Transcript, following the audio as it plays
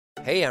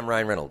Hey, I'm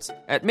Ryan Reynolds.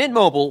 At Mint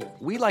Mobile,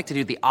 we like to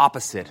do the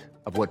opposite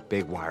of what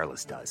Big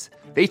Wireless does.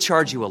 They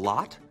charge you a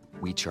lot,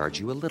 we charge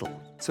you a little.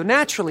 So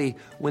naturally,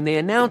 when they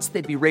announced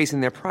they'd be raising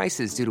their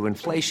prices due to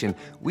inflation,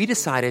 we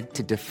decided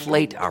to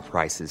deflate our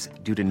prices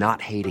due to not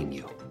hating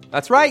you.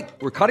 That's right.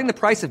 We're cutting the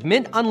price of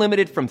Mint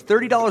Unlimited from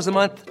 $30 a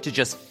month to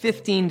just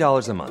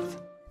 $15 a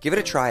month. Give it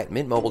a try at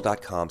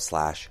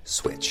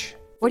mintmobile.com/switch.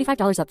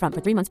 $45 up front for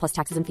 3 months plus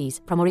taxes and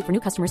fees. Promo rate for new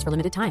customers for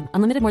limited time.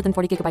 Unlimited more than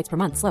 40 gigabytes per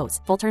month. Slows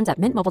full terms at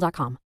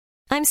mintmobile.com.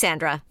 I'm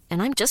Sandra, and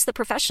I'm just the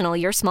professional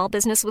your small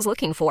business was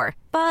looking for.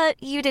 But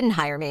you didn't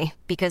hire me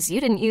because you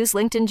didn't use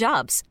LinkedIn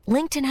Jobs.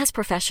 LinkedIn has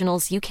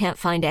professionals you can't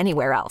find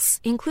anywhere else,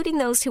 including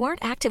those who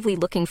aren't actively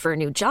looking for a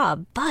new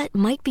job, but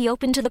might be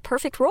open to the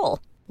perfect role,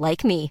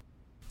 like me.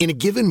 In a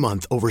given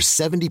month, over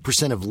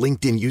 70% of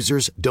LinkedIn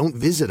users don't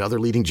visit other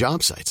leading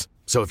job sites.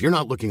 So if you're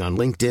not looking on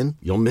LinkedIn,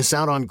 you'll miss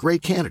out on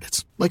great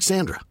candidates like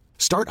Sandra.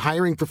 Start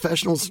hiring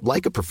professionals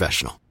like a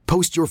professional.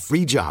 Post your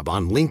free job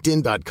on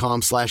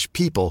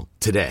linkedin.com/people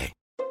today.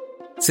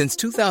 Since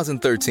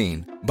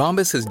 2013,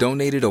 Bombas has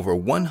donated over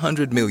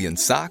 100 million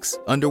socks,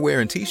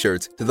 underwear, and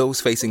T-shirts to those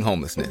facing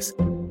homelessness.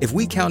 If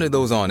we counted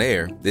those on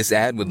air, this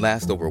ad would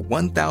last over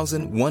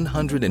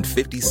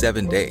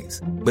 1,157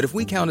 days. But if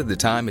we counted the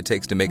time it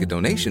takes to make a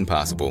donation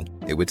possible,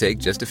 it would take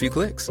just a few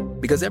clicks.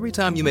 Because every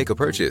time you make a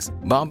purchase,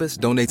 Bombas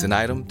donates an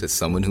item to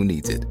someone who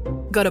needs it.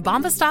 Go to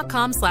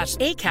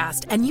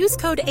bombas.com/ACAST and use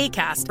code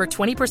ACAST for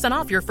 20%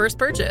 off your first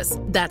purchase.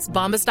 That's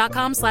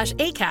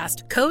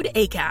bombas.com/ACAST, code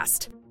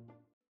ACAST.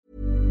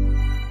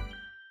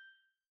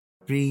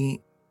 3,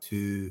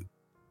 2,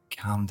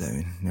 calm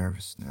down.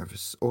 Nervous.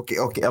 Okay,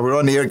 we're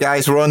on the air,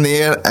 guys. We're on the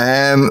air.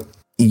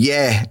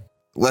 Yeah,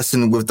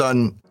 listen, we've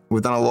done a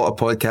lot of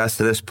podcasts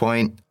to this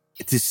point.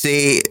 To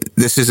say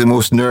this is the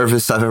most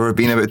nervous I've ever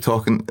been about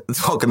talking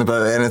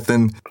about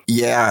anything.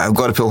 Yeah, I've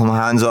got to pull my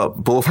hands up,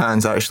 both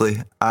hands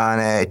actually,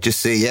 and just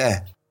say,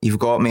 yeah, you've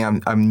got me.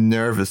 I'm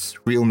nervous,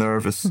 real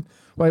nervous.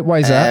 Why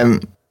is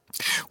that?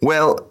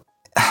 Well,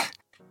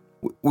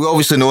 we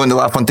obviously know in the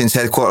LaFontaine's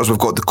headquarters we've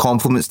got the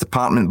compliments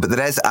department, but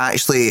there is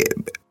actually,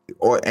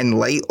 in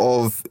light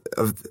of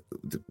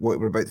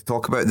what we're about to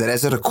talk about, there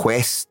is a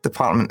request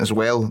department as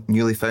well,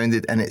 newly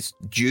founded, and it's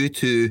due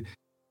to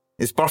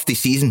its birthday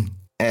season.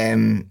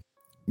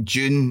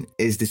 June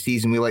is the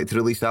season we like to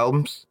release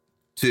albums.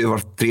 2 of our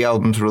 3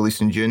 albums were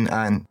released in June,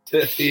 and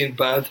it ain't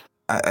bad.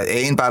 It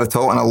ain't bad at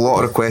all, and a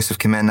lot of requests have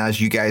come in,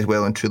 as you guys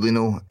well and truly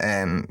know,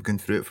 going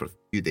through it for a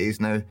few days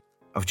now,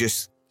 of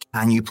just,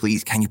 can you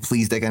please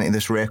dig into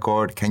this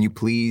record? Can you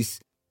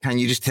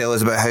just tell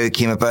us about how it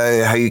came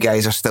about, how you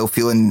guys are still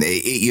feeling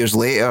 8 years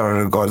later,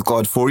 or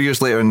God, 4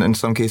 years later in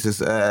some cases,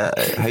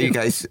 how you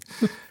guys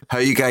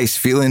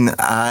feeling?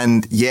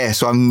 And yeah,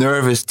 so I'm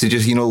nervous to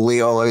just, lay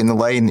it all out in the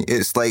line.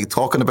 It's like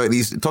talking about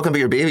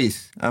your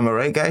babies. Am I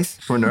right, guys?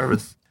 We're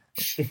nervous.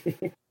 Sorry,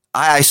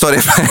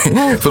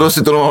 for those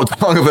who don't know what I'm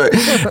talking about,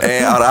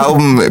 our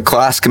album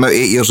Class came out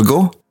 8 years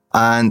ago.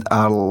 And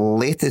our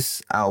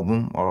latest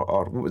album, or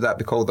what would that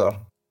be called? Our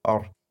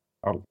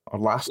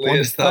last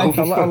latest one?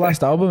 album. Our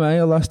last album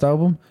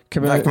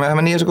came out how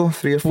many years ago?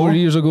 3 or 4? 4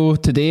 years ago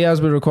today as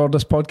we record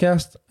this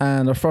podcast.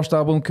 And our first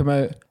album came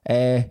out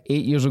 8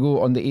 years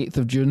ago on the 8th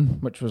of June,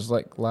 which was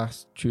like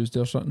last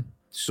Tuesday or something.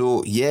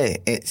 So yeah,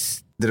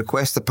 it's the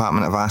request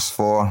department have asked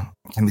for,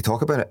 can we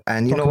talk about it?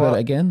 And you talk know about what?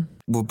 it again.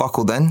 We've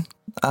buckled in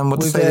and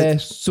we've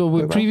decided.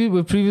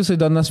 We've previously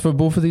done this for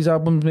both of these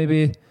albums,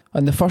 maybe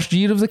in the first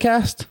year of the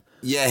cast.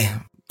 Yeah,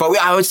 but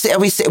I would say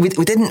we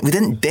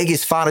didn't dig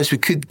as far as we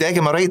could dig.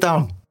 Am I right,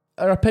 Darren?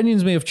 Our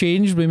opinions may have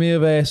changed. We may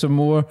have some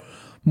more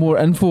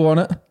info on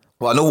it.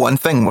 Well, I know one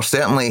thing: we're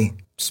certainly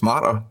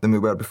smarter than we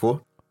were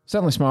before.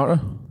 Certainly smarter.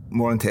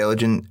 More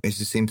intelligent is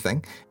the same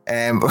thing.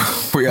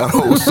 We are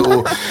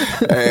also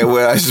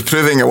we're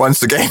proving it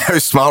once again how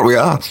smart we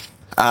are,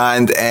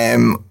 and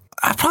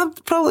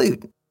probably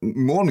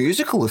more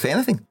musical, if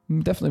anything.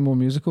 Definitely more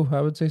musical,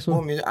 I would say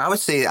so. I would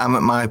say I'm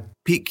at my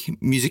peak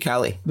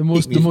musicality. The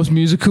most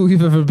musical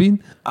you've ever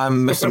been.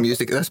 I'm Mr.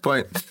 Music at this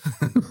point.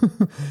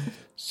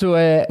 So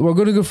we're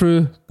going to go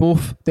through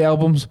both the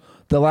albums.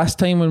 The last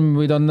time when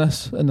we done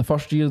this, in the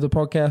first year of the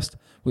podcast,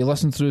 we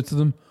listened through to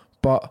them,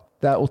 but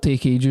that will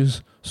take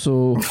ages.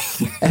 So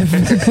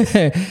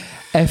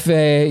if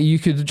you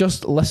could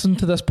just listen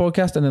to this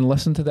podcast and then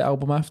listen to the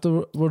album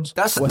afterwards.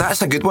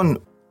 That's a good one.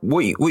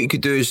 What you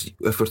could do is,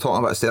 if we're talking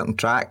about a certain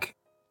track,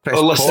 press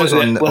listen pause to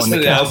on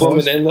the album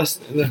and then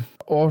listen to the...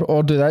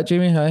 Or do that,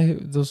 Jamie. Aye,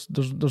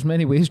 there's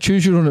many ways.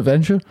 Choose your own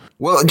adventure.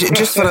 Well,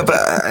 just for a bit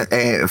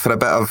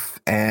of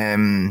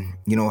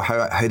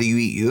how do you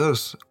eat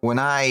yours? When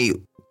I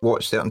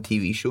watch certain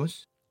TV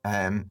shows,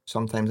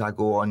 sometimes I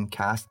go on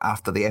cast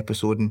after the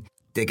episode and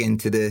dig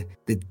into the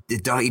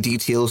dirty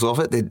details of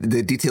it,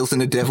 the details in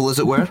the devil, as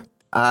it were.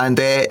 And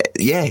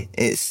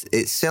it's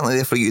certainly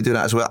there for you to do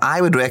that as well.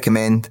 I would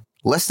recommend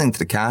listening to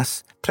the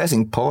cast,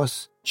 pressing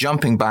pause,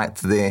 jumping back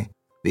to the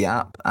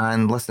app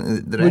and listening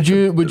to the rest.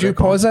 Would you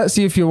pause that?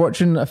 See if you're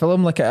watching a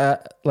film, like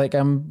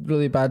I'm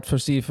really bad for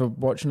if I'm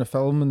watching a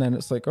film and then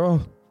it's like,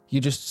 oh,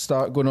 you just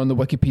start going on the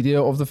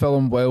Wikipedia of the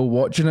film while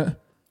watching it.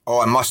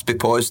 Oh, it must be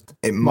paused.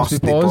 It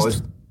must be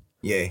paused.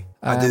 Yeah,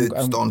 I do.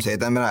 Storm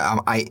said,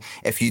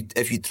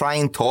 if you try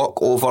and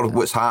talk over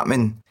what's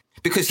happening,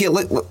 because here,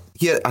 look,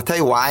 here, I'll tell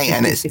you why,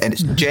 and it's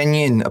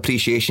genuine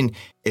appreciation.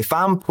 If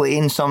I'm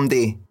playing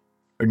someday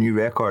a new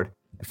record,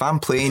 if I'm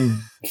playing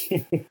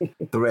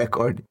the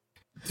record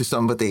to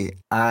somebody,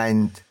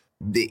 and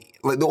the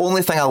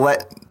only thing I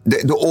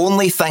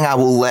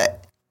will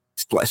let,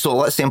 so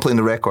let's say I'm playing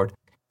the record,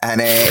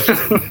 and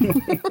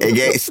it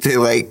gets to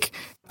like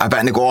a bit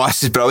and they go, oh,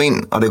 this is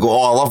brilliant, or they go,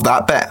 oh, I love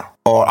that bit,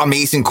 or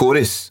amazing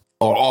chorus,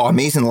 or oh,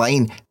 amazing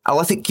line. I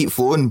let it keep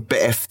flowing. But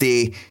if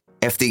they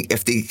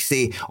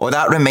say, oh,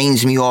 that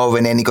reminds me of,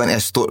 and then you go into a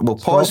story, well,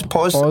 pause.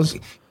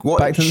 What?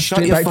 Back to the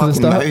Shut your back to the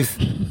fucking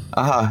start.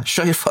 mouth.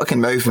 Shut your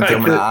fucking mouth and tell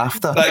me that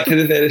after. Back to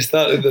the very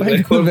start of the Back to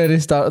the record. very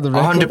start of the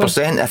record.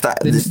 100%. If that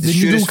the needle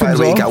surest comes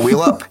way to off. get a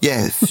wheel up,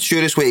 yeah,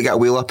 surest way to get a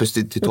wheel up is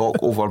to talk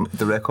over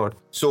the record.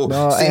 So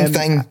No, same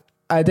thing.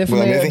 I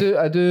definitely, movie.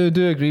 I do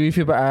agree with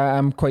you, but I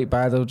am quite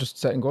bad. I'll just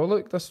sit and go,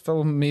 look, this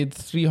film made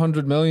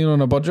 300 million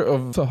on a budget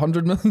of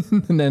 100 million,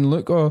 and then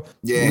look, oh,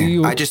 Yeah,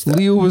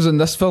 Leo was in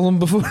this film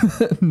before.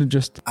 And I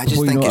just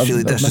before you think know it's it, really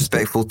I've missed it.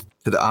 disrespectful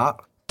to the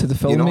art. To the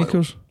You know,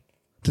 filmmakers,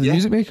 to the yeah.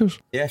 music makers.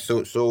 Yeah,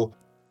 so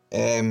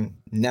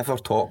never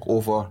talk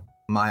over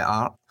my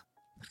art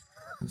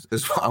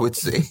is what I would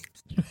say.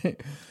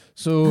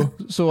 So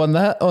on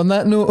that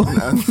note,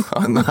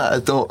 On that, I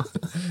don't.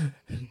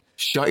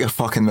 Shut your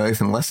fucking mouth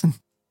and listen.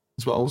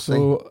 That's what I'll say.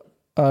 so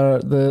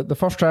the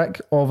first track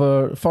of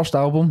our first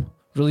album,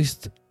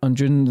 released on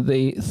June the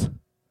 8th,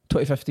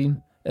 2015,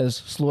 is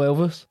Slow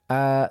Elvis.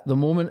 At the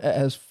moment, it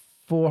has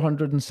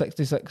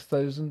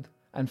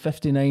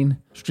 466,059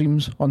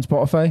 streams on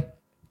Spotify.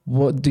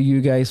 What do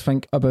you guys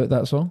think about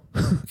that song?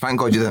 Thank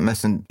God you didn't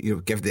miss and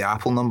you give the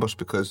Apple numbers,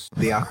 because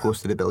they are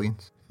close to the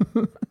billions.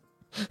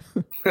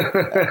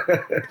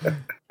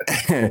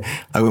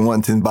 I wouldn't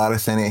want to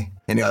embarrass any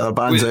other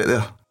bands out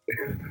there.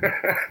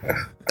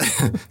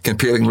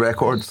 Comparing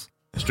records,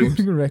 streams.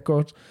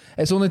 Records.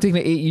 It's only taken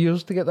it 8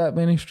 years to get that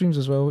many streams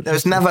as well.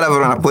 It's never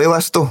ever on a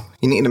playlist though.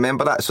 You need to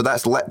remember that. So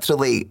that's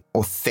literally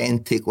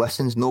authentic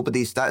listens.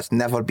 That's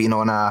never been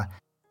on a,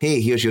 hey,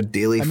 here's your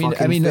daily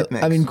fucking fit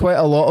mix. I mean, quite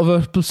a lot of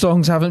our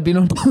songs haven't been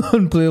on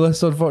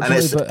playlists,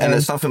 unfortunately. And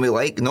it's something we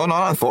like. No,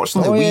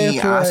 unfortunately, we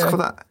ask for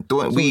that.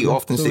 Don't we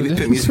often say, we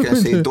put music and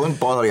say, don't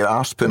bother your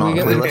arse putting on we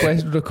a get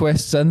playlist.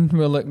 requests in.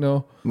 We're like,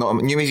 no. Not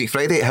New Music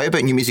Friday. How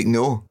about New Music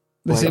No?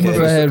 The same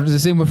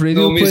with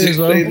Radio No Play Music as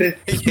well. Friday.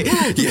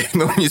 Yeah,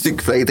 No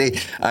Music Friday.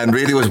 And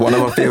Radio was one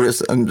of our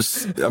favourites. I'm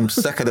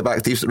sick of the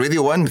back teeth.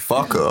 Radio 1,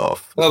 fuck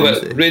off. Oh,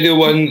 but Radio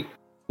 1,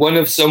 one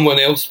of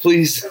someone else,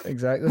 please.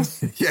 Exactly.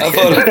 Yeah.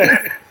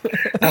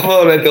 I've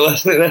already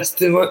listened to this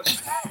too much.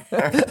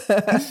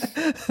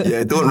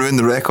 Yeah, don't ruin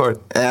the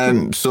record.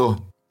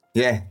 So,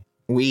 yeah,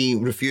 we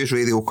refuse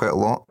radio quite a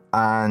lot.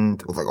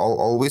 And like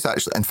always,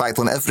 actually, in fact,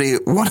 on every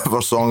one of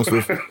our songs,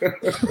 we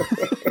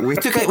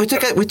took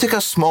a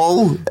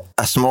small foot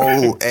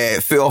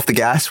off the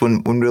gas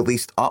when we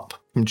released Up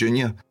from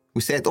Junior.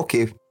 We said,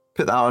 okay,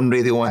 put that on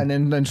Radio 1,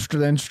 And then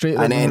straight.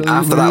 And then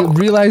after that,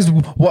 realised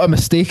what a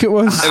mistake it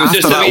was. It was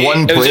just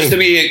a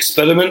wee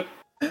experiment.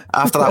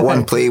 After that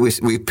one play,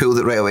 we pulled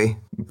it right away.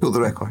 We pulled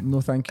the record. No,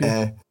 thank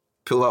you.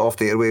 Pulled that off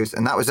the airwaves,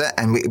 and that was it.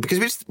 And because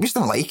we just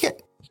didn't like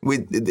it.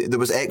 There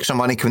was extra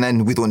money coming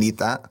in. We don't need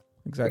that.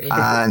 Exactly.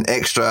 And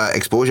extra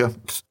exposure.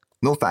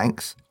 No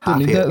thanks.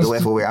 Don't Happy need at that. the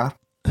level we are.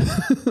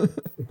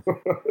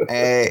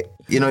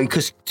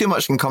 Because too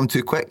much can come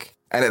too quick.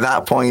 And at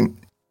that point,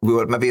 we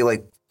were maybe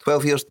like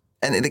 12 years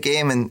into the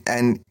game,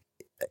 and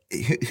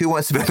who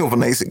wants to be an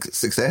overnight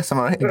success? Am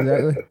I right?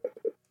 Exactly.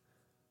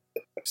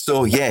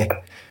 So, yeah.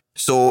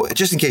 So,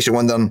 just in case you're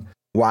wondering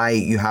why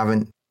you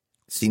haven't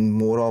seen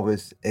more of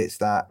us, it's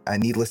that,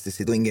 needless to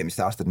say, don't even get me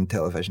started on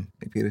television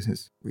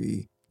appearances.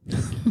 We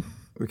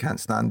can't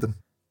stand them.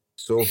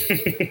 So,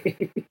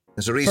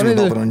 there's a reason we're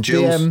not on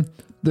Jules.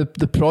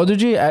 The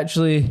Prodigy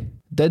actually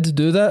did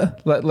do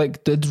that.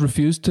 Like did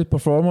refuse to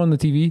perform on the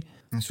TV.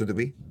 And so did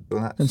we.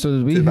 And so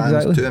did we, Two bands,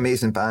 exactly. two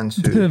amazing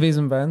bands Two who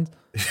amazing bands.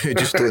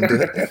 just don't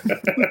do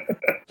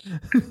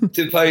it.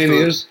 Two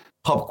pioneers.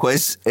 Pub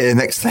quiz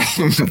next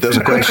time. There's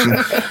a question.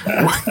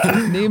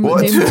 Name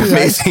What two two acts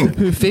amazing?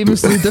 who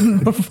famously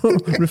didn't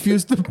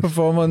refuse to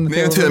perform on the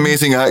Name two television.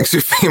 amazing acts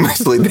who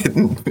famously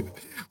didn't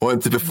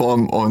want to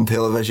perform on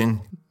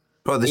television.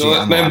 Prodigy.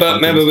 No, and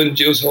remember when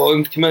Jules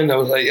Holland came in? I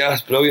was like, yeah,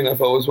 that's brilliant.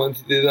 I've always wanted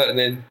to do that. And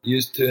then you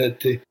two had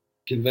to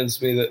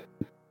convince me that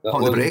Pump the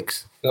wasn't-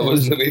 brakes. That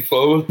wasn't the way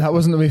forward. That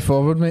wasn't the way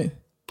forward, mate.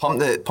 Pump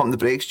the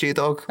brakes,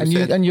 J-Dog.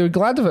 And you're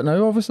glad of it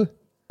now, obviously.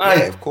 Aye,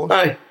 Yeah, of course.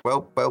 Aye.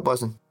 Well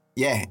buzzing.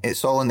 Yeah,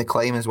 it's all in the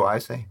climb is what I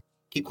say.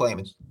 Keep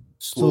climbing.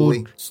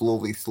 Slowly. Slow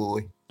Elvis.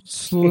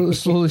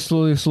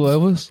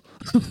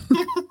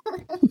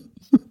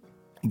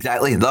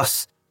 Exactly,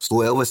 thus, Slow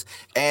Elvis.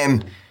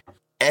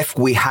 If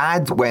we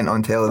had went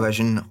on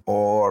television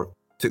or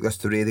took this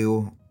to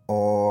radio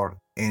or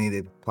any of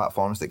the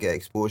platforms that get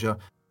exposure,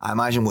 I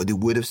imagine what they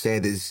would have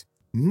said is,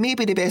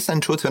 maybe the best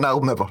intro to an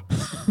album ever.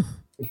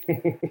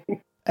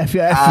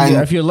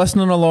 If you're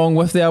listening along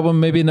with the album,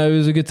 maybe now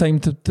is a good time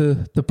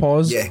to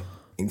pause. Yeah,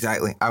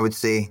 exactly. I would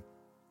say,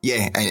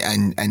 yeah,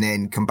 and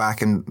then come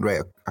back and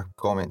write a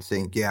comment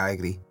saying, yeah, I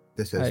agree.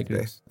 This is the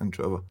best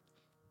intro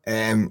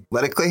ever.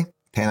 Lyrically,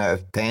 10 out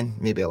of 10,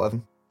 maybe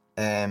 11.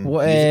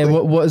 What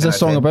is this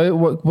song about?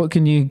 What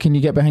can you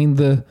get behind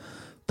the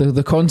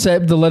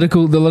concept, the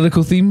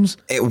lyrical themes?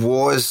 It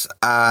was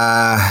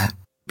a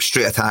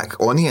straight attack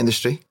on the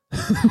industry.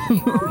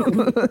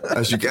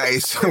 As you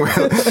guys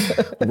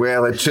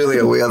well and truly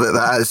aware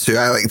that is who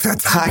I like to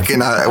attack.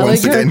 And I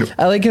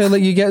like how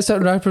like you get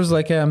certain rappers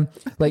like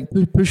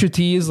Pusha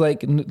T is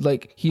like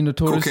he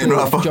notoriously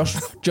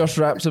just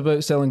raps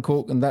about selling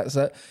coke and that's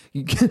it.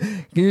 You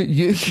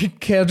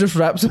Kerr just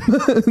raps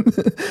about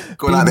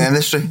going at the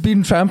industry,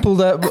 being trampled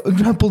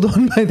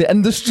on by the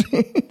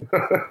industry.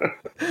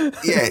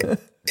 Yeah.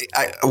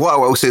 What I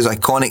will say is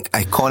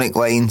iconic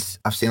lines.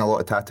 I've seen a lot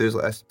of tattoos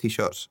like this,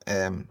 t-shirts.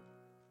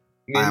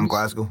 I am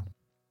Glasgow.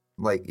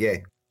 Like, yeah.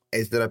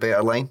 Is there a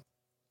better line?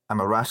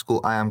 I'm a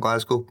rascal. I am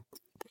Glasgow.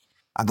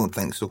 I don't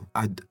think so.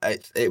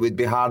 It would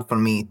be hard for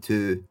me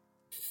to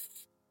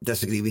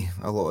disagree with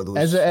a lot of those.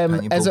 Is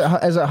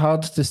it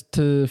hard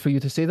for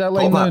you to say that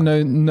line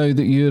now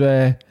that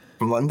you're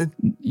from London?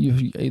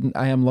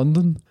 I am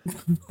London.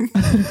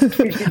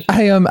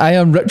 I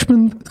am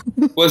Richmond.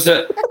 Was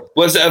it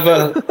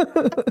ever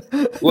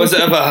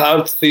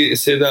hard for you to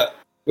say that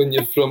when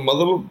you're from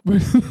Motherwell?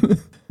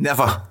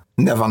 Never.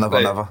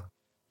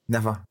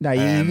 Nah,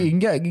 you can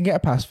get a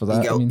pass for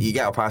that. You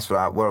get a pass for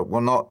that.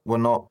 We're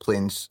not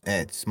playing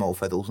small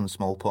fiddles and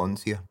small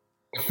ponds here.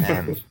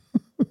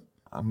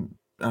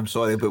 I'm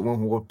sorry, but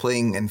when we're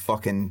playing in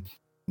fucking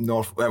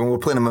when we're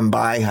playing in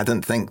Mumbai, I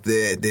don't think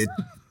the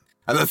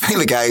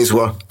guys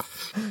were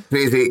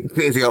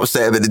crazy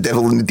upset about the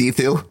devil in the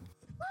detail.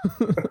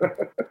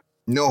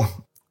 No,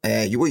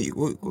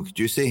 what could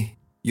you say?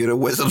 You're a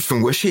wizard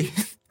from Wishy.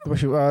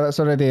 That's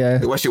already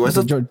the Wishy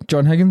Wizard.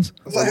 John Higgins.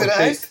 Is that who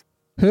that is?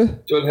 Who?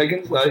 John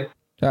Higgins.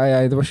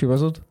 Aye, the Wishy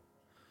Wizard.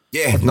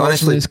 Yeah,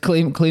 honestly, he's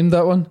claimed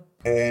that one.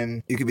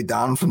 You could be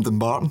Darren from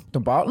Dumbarton.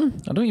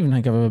 Dumbarton? I don't even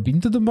think I've ever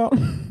been to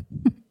Dumbarton.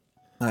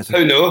 How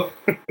no?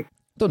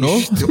 Don't know.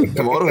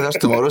 That's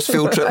tomorrow's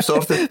field trip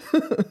sorted.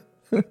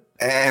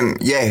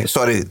 Yeah,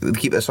 sorry,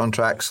 keep this on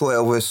track.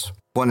 Slow Elvis,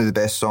 one of the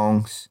best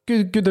songs.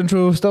 Good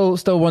intro.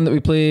 Still one that we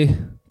play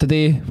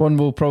today. One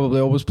we'll probably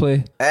always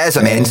play. It is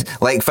immense.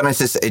 Like, for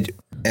instance,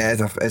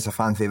 it's a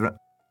fan favourite.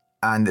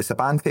 And it's a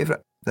band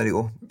favourite. There you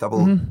go. Double.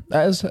 Mm-hmm.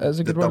 It is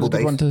a good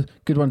one.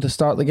 Good one to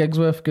start the gigs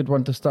with. Good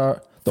one to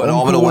start.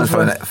 Phenomenal one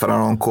for an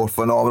encore.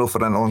 Phenomenal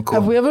for an encore.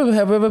 Have we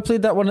ever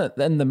played that one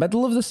in the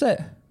middle of the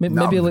set?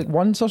 Maybe like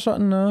once or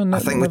something. No, I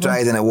think we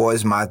tried and it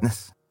was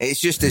madness.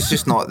 It's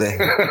just not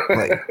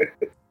the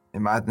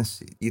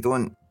madness. You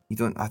don't.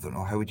 I don't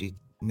know. How would you?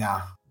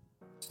 Nah.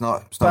 It's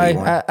not.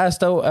 I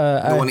still.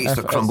 No one eats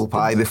their crumble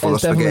pie before the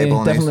spaghetti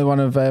bolognese. Definitely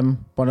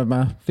one of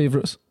my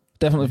favourites.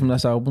 Definitely from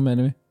this album,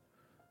 anyway.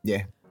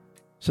 Yeah.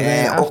 So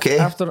then okay.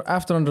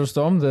 After Under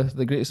Storm,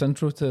 the greatest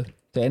intro to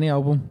any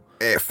album.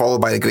 Followed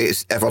by the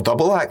greatest ever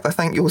double act, I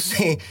think you'll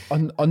say.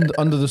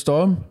 Under the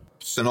Storm.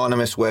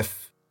 Synonymous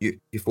with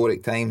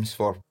euphoric times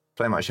for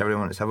pretty much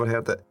everyone that's ever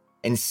heard it.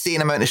 Insane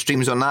amount of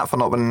streams on that for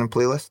not winning a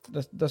playlist.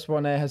 This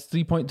one has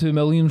 3.2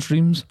 million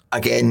streams.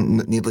 Again,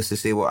 needless to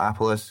say what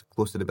Apple is,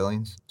 close to the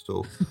billions.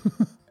 So,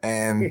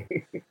 yeah,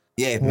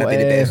 maybe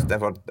the best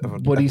ever.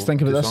 What do you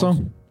think about this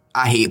song?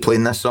 I hate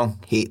playing this song.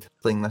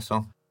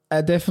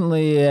 I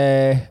definitely,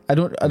 I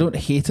don't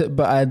hate it,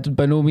 but I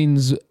by no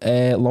means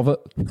love it.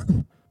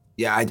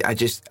 Yeah,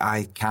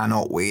 I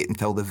cannot wait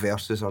until the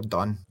verses are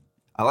done.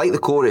 I like the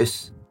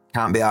chorus.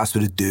 Can't be asked for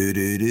the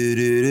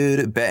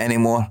do bit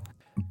anymore.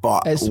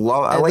 But I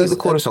like the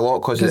chorus a lot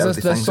because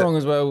this song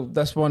as well.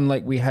 This one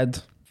like we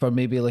had for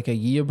maybe like a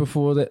year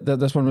before that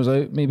this one was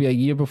out. Maybe a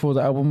year before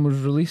the album was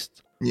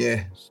released.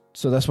 Yeah.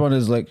 So this one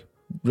is like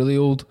really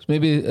old.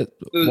 Maybe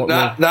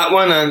that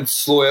one and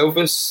Slow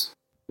Elvis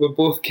were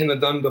both kind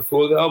of done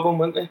before the album,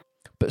 weren't they?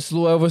 But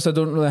Slow Elvis, I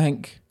don't really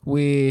think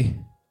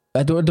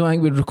I don't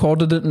think we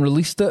recorded it and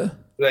released it.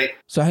 Right.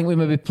 So I think we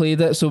maybe played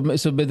it. So by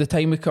the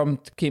time we came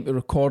to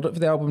record it for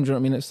the album, do you know what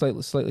I mean? It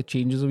slightly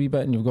changes a wee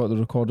bit, and you've got the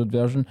recorded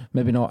version.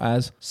 Maybe not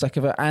as sick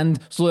of it. And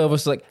Slow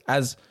Elvis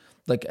as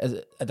a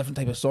different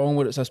type of song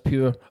where it's this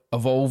pure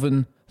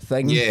evolving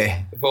thing.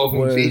 Yeah,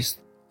 evolving beast.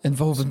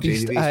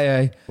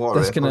 Aye.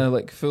 This kind of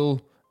like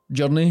full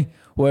journey.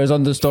 Whereas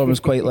Under Storm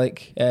is quite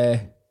like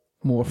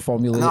more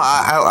formulated. No,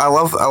 I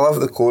love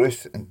the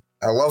chorus.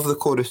 I love the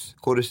chorus.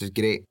 Chorus is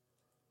great.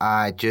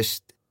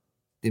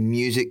 The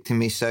music to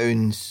me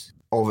sounds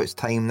of its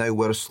time now,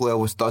 whereas Slow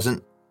Elvis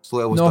doesn't.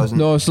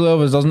 No, Slow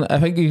Elvis doesn't. I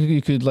think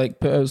you could like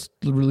put out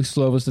really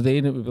Slow Elvis today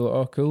and it would be like,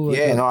 oh, cool. Like,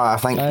 yeah, no, I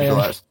think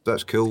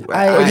that's cool.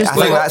 I think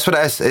that's what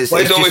it is.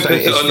 Why don't we put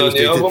it on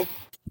the album?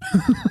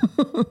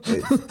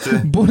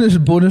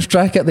 album? bonus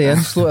track at the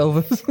end,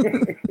 Slow Elvis.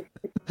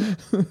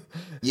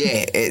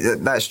 Yeah,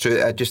 that's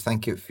true. I just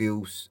think it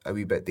feels a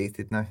wee bit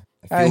dated now.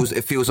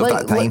 It feels of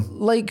that time.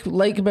 Like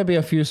maybe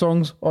a few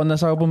songs on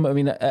this album. I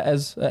mean, it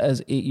is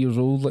 8 years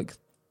old. Like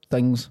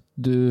things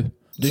do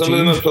Some change. of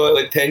them are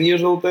probably like 10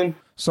 years old then.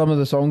 Some of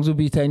the songs will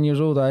be 10 years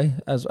old.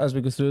 As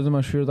we go through them,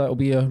 I'm sure that'll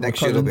be a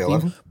Next year it'll be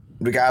recurring 11. theme.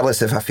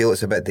 Regardless if I feel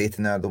it's a bit dated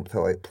now, I don't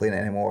feel like playing it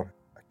anymore.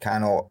 I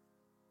cannot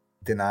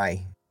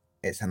deny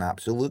it's an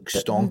absolute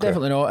stonker.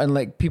 Definitely not. And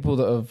like people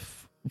that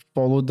have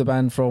followed the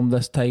band from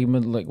this time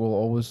and like will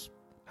always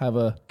have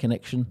a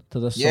connection to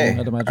this song,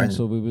 I'd imagine.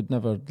 So we would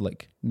never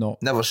like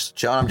not. Never,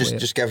 John. I'm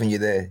just giving you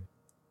the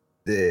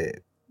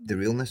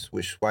realness,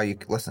 which is why you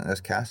listen to this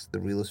cast, the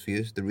realest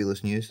views, the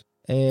realest news.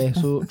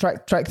 So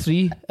track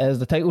 3 is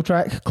the title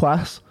track,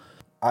 Class.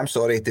 I'm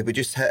sorry, did we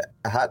just hit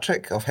a hat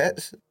trick of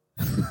hits?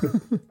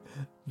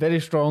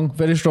 Very strong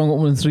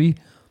opening 3.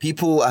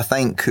 People, I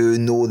think, who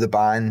know the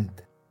band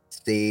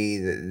say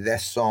that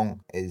this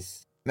song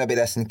is, maybe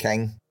this and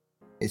King,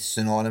 is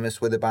synonymous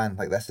with the band.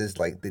 Like, this is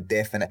like the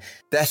definite.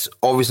 This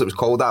obviously was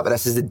called that, but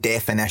this is the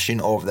definition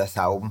of this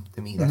album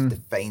to me. This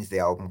defines the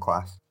album,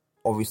 Class.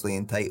 Obviously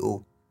in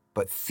title,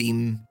 but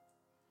theme,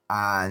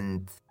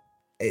 and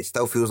it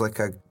still feels like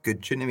a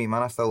good tune to me,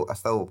 man. I still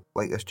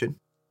like this tune.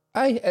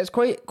 Aye, it's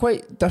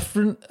quite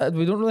different.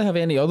 We don't really have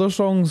any other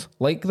songs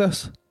like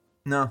this.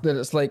 No. That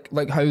it's like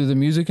how the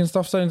music and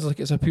stuff sounds like.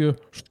 It's a pure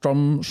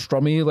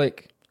strummy,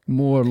 like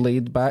more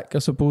laid back, I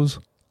suppose.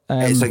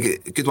 It's like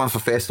a good one for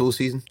festival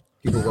season.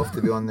 People love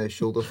to be on the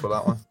shoulders for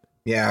that one.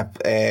 Yeah.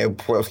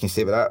 What else can you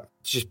say about that?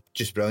 It's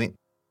just brilliant.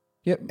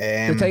 Yep.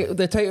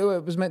 The title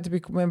it was meant to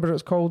be. Remember,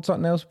 it's called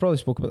something else. Probably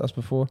spoke about this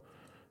before.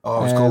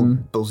 Oh, it's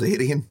called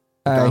Bilzerian.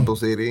 Dan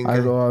Bilzerian.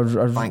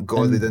 I thank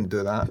God they didn't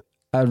do that.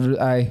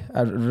 I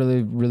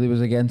really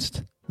was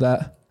against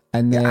that.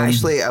 And then,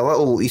 actually, a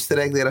little Easter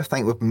egg there. I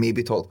think we've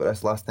maybe talked about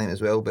this last time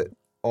as well. But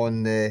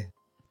on the,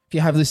 if you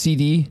have the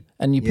CD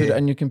and you put it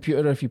in your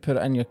computer, if you put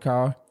it in your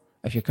car,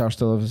 if your car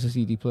still has a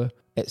CD player,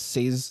 it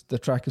says the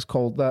track is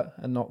called that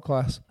and not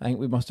Class. I think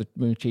we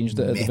changed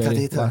it at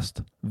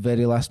the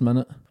very last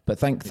minute. But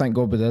thank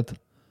God we did.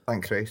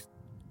 Thank Christ.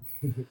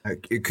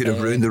 It could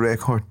have ruined the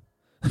record.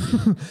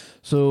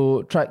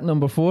 So track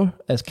number 4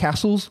 is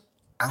Castles.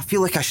 I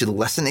feel like I should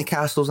listen to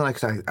Castles in it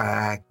because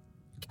I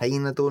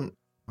kind of don't.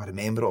 I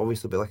remember it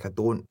obviously, but like I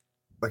don't.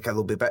 Like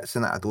there'll be bits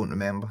in it I don't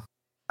remember.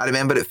 I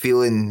remember it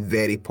feeling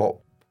very pop.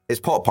 It's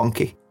pop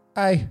punky.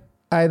 Aye,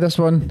 this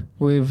one.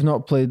 We've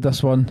not played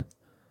this one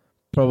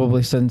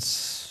probably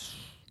since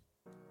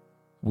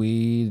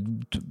we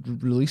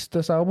released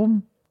this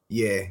album.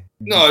 Yeah.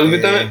 No,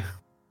 we've done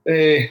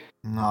it.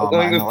 No,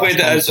 I think we've played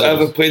it as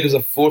ever played as a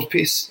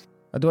 4-piece.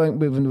 I don't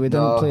think we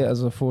didn't play it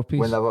as a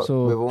 4-piece.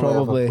 So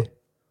probably.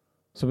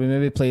 So we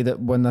maybe played it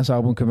when this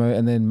album came out,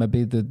 and then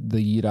maybe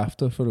the year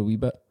after for a wee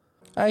bit.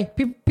 Aye,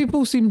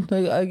 people seem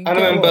like I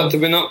remember. Did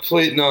we not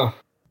play? No.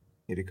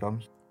 Here he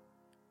comes.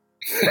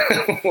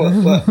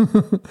 what?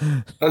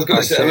 I was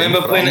going to say. I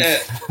remember playing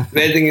it at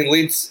Reading and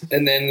Leeds,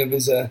 and then there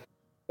was a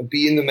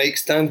bee in the mic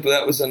stand, but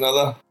that was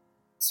another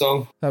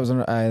song. That was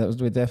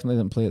we definitely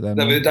didn't play it then.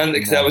 No, we done it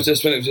because that was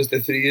just when it was just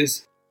the 3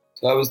 years.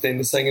 So I was doing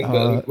the singing,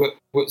 but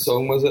what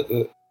song was it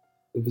that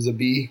there was a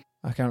bee?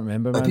 I can't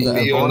remember, man.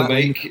 On the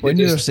mic. When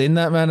you were saying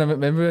that, man, I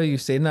remember you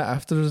saying that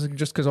afterwards,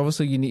 just because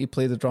obviously you need to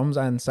play the drums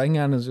and sing,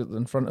 and is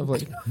in front of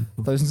like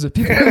thousands of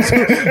people. So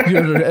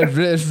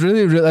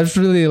it's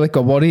really like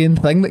a worrying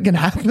thing that can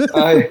happen.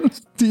 Aye.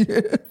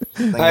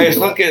 It's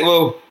not getting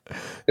well.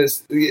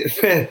 It's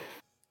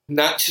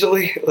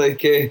naturally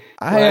like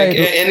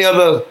any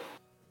other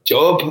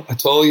job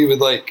at all. You would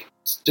like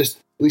just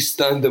at least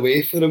stand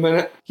away for a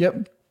minute.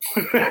 Yep.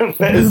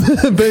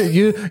 But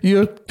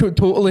you're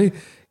totally.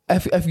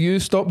 If you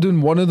stop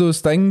doing one of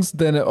those things,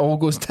 then it all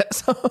goes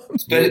tits up.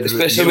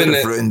 Especially when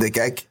it ruined the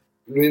gig.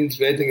 Ruined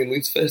Reading and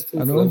Leeds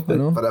Festival. I know.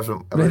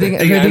 Reading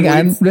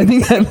and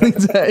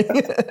Leeds.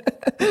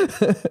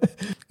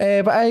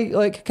 But I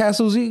like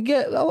Castles. You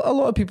get a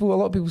lot of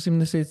people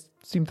seem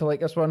to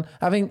like this one.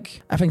 I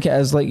think it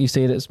is, like you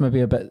said, it's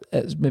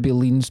maybe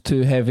leans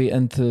too heavy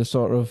into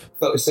sort of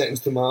 30 Seconds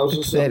to Mars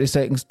or something. 30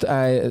 Seconds.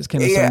 It's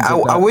kind of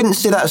I wouldn't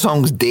say that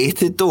song's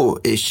dated though.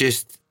 It's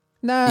just.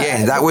 Nah,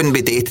 that wouldn't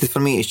be dated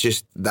for me. It's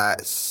just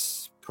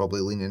that's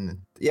probably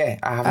leaning. Yeah,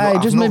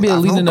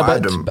 leaning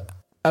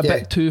a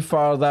bit too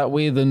far that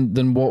way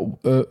than what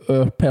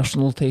our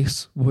personal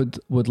tastes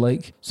would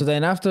like. So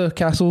then after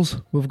Castles,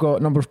 we've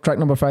got track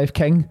number 5,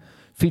 King,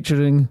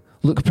 featuring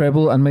Luke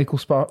Preble and Michael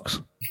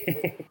Sparks.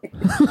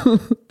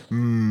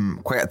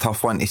 Quite a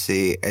tough one to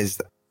say.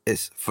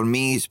 It's for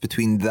me. It's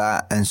between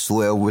that and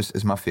Slow Elvis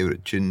is my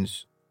favourite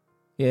tunes.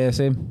 Yeah,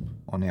 same.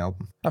 On the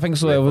album. I think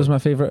Slow Elvis is my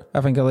favourite.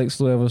 I think I like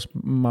Slow Elvis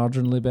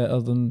marginally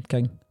better than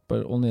King,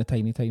 but only a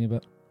tiny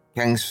bit.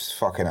 King's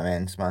fucking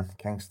immense, man.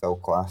 King's still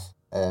class.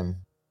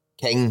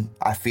 King,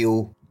 I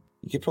feel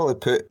you could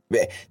probably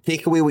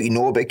take away what you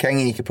know about King,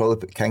 and you could probably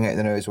put King out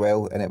there now as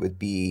well, and it would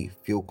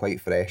feel quite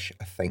fresh,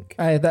 I think.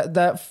 Aye, that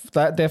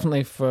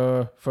definitely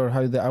for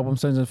how the album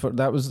sounds, and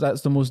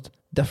that's the most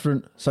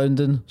different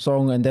sounding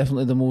song, and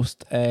definitely the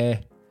most.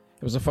 It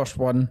was the first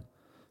one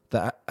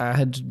that I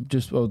had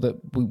that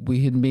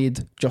we had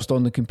made just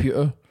on the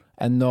computer,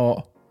 and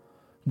not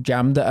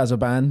jammed it as a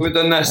band. We've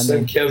done this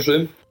in Ker's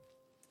room.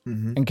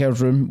 In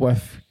Ker's room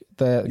with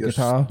the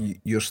guitar.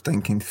 Your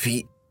stinking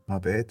feet, my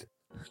bed.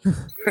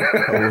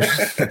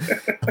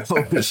 I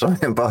always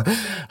remember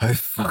how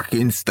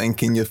fucking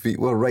stinking your feet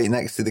were right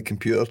next to the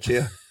computer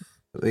chair.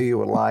 There you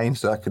were lying,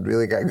 so I could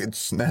really get a good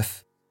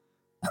sniff.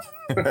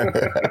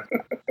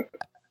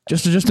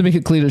 Just to make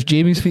it clear, it's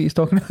Jamie's feet he's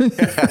talking about.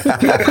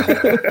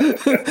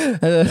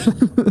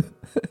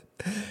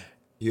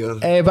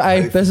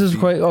 This is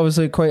quite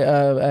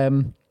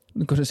a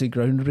I'm going to say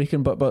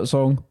groundbreaking, but a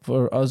song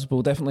for us.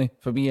 Well, definitely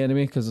for me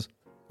anyway, because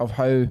of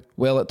how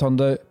well it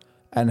turned out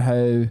and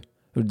how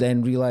we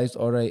then realised,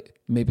 all right,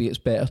 maybe it's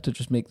better to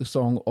just make the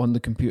song on the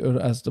computer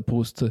as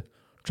opposed to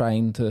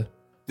trying to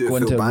go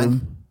into a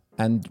room.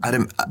 And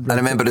I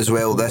remember as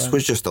well, this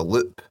was just a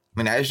loop. I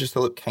mean, it is just a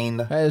loop,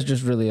 kind of. It is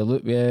just really a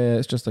loop, yeah.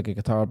 It's just like a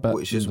guitar bit.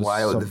 Which is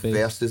why the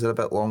verses are a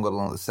bit longer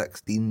than the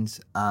 16s.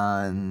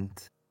 And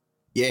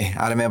yeah,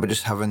 I remember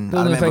just having... The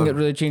only thing that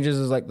really changes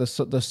is like the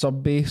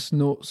sub bass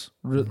notes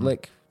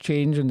like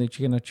change, and they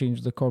kind of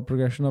change the chord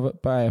progression of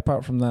it. But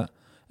apart from that,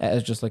 it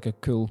is just like a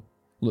cool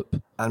loop.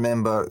 I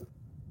remember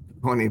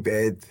going to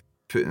bed,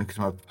 because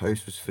my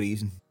house was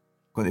freezing,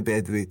 going to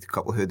bed with a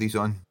couple of hoodies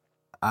on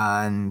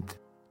and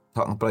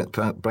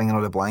bringing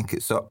all the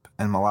blankets up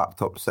and my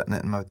laptop sitting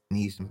at my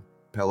knees and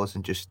pillows,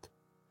 and just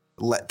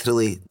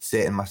literally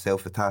setting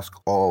myself the task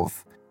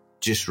of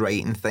just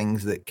writing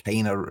things that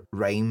kind of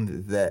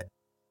rhymed, that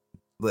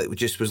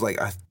just was like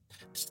a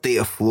state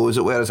of flow, as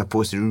it were, as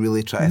opposed to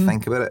really try to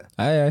think about it.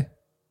 Aye.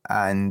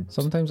 And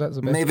sometimes that's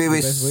the best. Maybe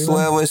we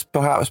slowest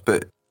perhaps,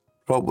 but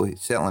probably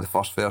certainly the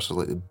first verse is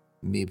like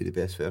maybe the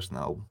best verse in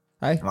the album.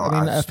 Aye.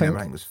 I think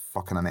it was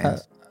fucking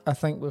immense. I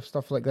think with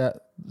stuff like that,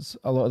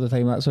 a lot of the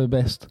time that's how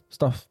best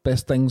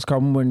things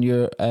come, when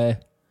you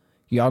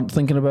aren't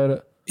thinking about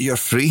it. You're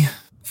free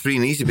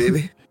and easy,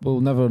 baby.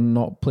 We'll never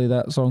not play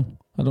that song.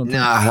 I don't think.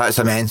 Nah, that's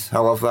immense. I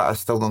love that. I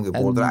still don't get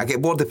bored of it. I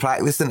get bored of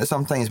practicing it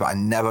sometimes, but I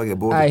never get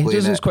bored of playing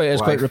it.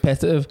 It's quite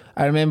repetitive.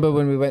 I remember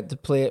when we went to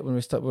play it, when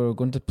we were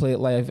going to play it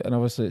live, and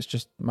obviously it's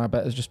just, my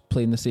bit is just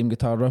playing the same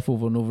guitar riff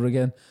over and over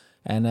again,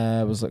 and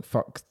I was like,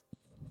 fuck,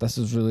 this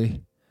is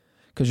really...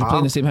 Because you're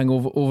playing the same thing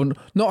over,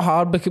 not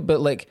hard,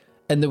 but like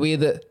in the way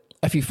that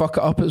if you fuck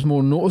it up, it's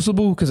more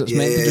noticeable, because it's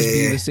meant to just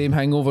be the same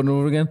thing over and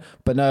over again.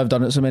 But now I've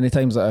done it so many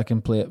times that I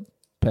can play it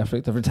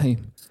perfect every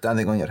time.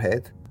 Standing on your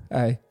head.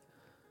 Aye.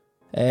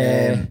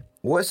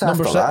 What's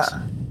after that?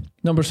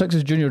 Number 6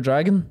 is Junior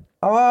Dragon.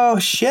 Oh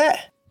shit!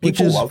 Which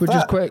is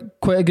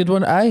quite a good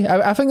one.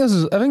 I think this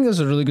is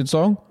a really good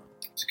song.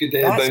 It's a good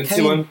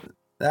bouncy one.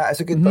 That is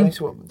a good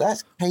bouncy one.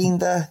 That's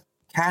kinda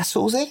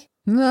Castlesy.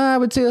 Nah, I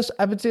would say this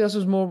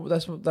is more.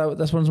 This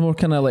one's more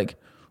kind of like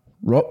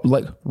rock.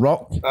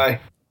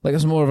 Aye. Like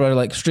it's more of a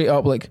like straight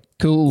up like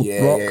cool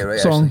rock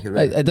song. Actually,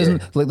 right. It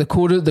doesn't like the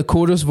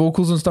chorus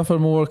vocals and stuff are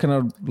more kind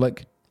of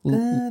like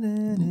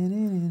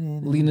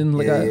leaning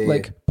like a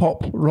like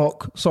pop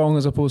rock song,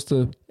 as opposed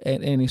to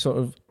any sort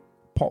of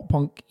pop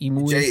punk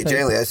emo.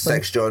 Generally, it's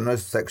 6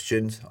 genres, 6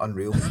 tunes,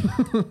 unreal.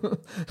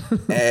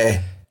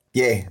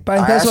 Yeah,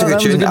 that's a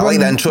good tune. I like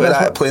the intro to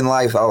that playing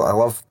live. I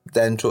love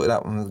the intro to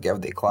that one. Give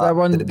it a clap.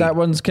 That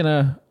one's kind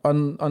of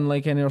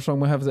unlike any other song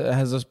we have, that it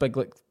has this big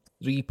like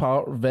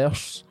 3-part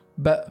verse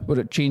bit where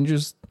it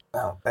changes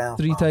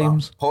 3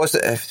 times. Pause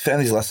it if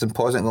anybody's listening.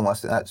 Pause it and go and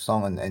listen to that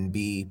song and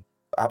be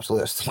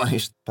absolutely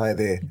astonished by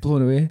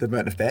blown away the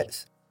amount of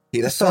bits.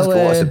 Yeah, this song's got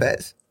lots of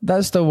bits.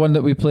 That's still one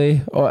that we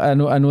play. I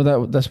know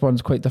that this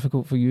one's quite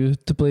difficult for you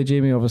to play,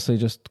 Jamie. Obviously,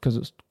 just because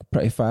it's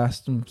pretty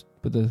fast and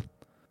with the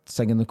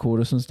singing the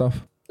chorus and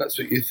stuff. That's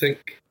what you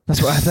think.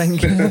 That's what I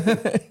think.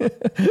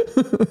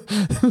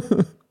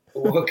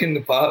 Walk in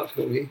the park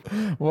for me.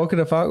 Walk in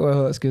the park,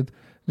 well, that's good.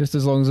 Just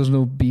as long as there's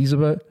no bees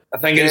about. I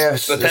think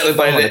it's particularly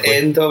by the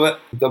end of it.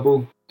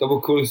 Double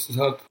chorus is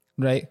hard.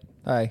 Right.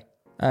 Aye.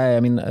 I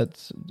mean,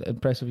 it's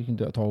impressive you can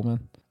do it at all, man.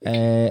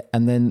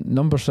 And then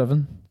number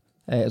 7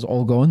 is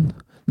All Gone.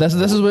 This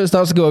is where it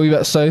starts to go a wee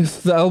bit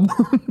south, the album.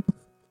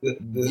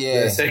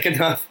 The second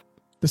half.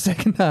 The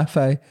second half,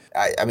 aye.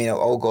 I mean,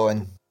 All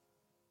Gone.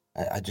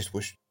 I just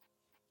wish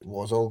it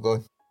was All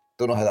Gone.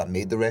 Don't know how that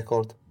made the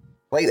record.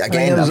 Like,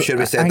 again, I'm sure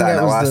we said that in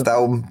the last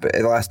album, but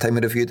the last time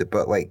we reviewed it,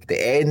 but like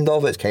the end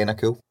of it's kind of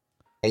cool.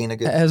 Kind of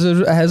good.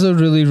 It has a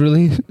really,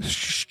 really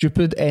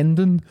stupid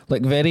ending.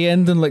 Like, very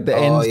ending, like the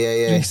end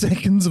 3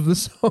 seconds of the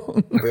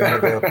song.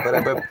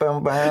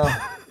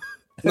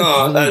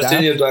 No, that's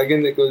Junior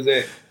Dragon that goes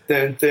there.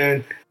 Dun,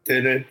 dun,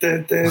 dun,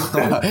 dun, dun,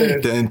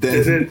 dun,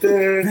 dun,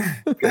 dun.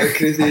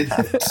 Crazy.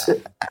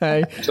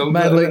 Aye,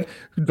 mad like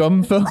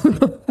drum fill.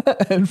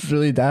 It's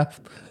really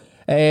daft.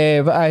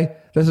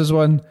 But this is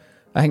one.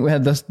 I think we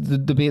had this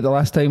debate the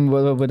last time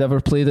we'd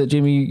ever played it.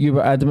 Jamie, you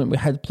were adamant we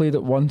had played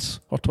it once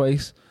or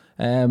twice.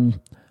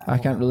 I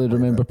can't really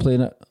remember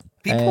playing it.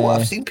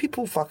 I've seen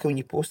people fucking when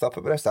you post up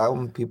about this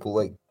album. People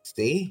like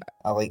stay.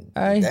 I like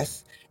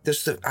this.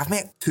 I've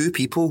met 2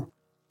 people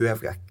who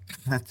have got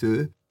a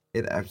tattoo.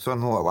 So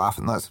I'm not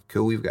laughing. That's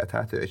cool. You've got a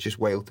tattoo. It's just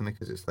wild to me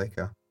because it's like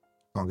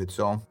not a good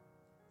song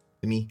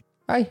to me.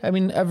 I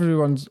mean,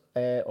 everyone's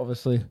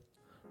obviously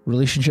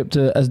relationship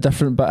to it is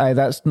different, but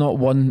that's not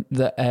one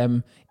that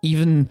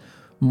even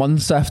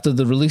months after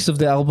the release of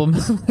the album,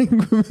 we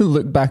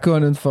look back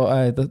on and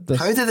thought, this.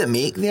 How did it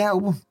make the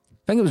album?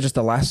 I think it was just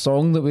the last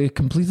song that we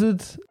completed.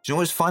 Do you know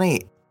what's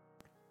funny?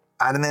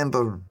 I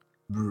remember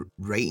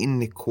writing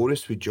the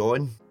chorus with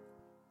John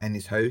in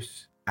his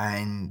house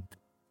and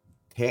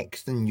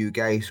texting you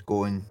guys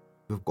going,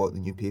 we've got the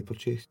new Paper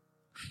Chase.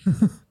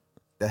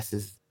 This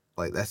is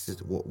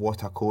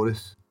what a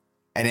chorus.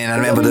 And then I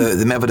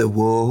remember the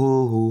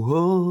whoa,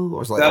 whoa. I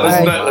was like, that was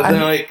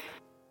like.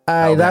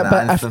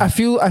 I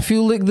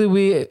feel like the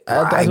way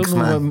I don't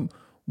know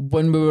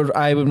when we were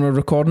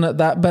recording it,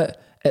 that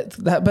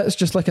bit's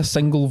just like a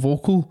single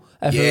vocal.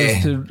 If I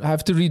was to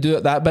have to redo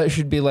it, that bit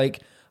should be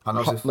like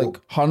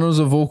hundreds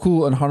of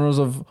vocal and hundreds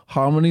of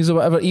harmonies or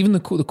whatever. Even the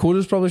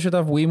chorus probably should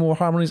have way more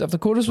harmonies. If the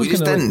chorus was we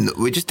just didn't know.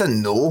 We just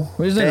didn't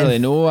really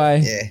know.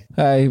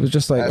 It was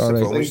just like, all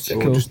right,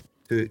 cool.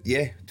 Too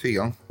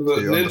young.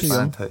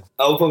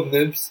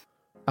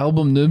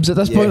 Album noobs. At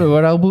this point, we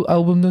were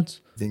album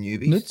nudes. The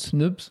newbies.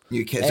 Noobs.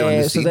 New kids on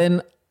the scene. So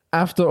then,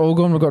 after All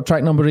Gone, we got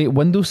track number 8,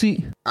 Window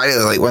Seat. I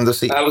really like Window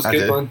Seat. That was a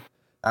good one.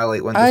 I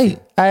like Window Seat.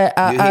 You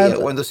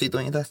hate Window Seat,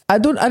 don't you, Dust? I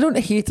don't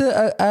hate it.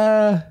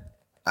 I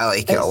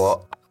like it a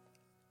lot.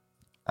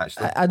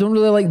 Actually, I don't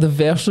really like the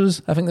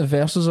verses. I think the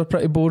verses are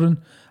pretty boring.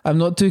 I'm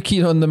not too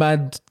keen on the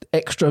mad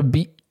extra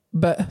beat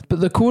bit, but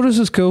the chorus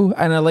is cool,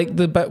 and I like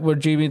the bit where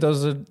Jamie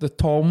does the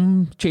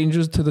tom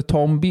changes to the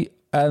tom beat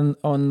and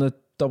on the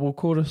double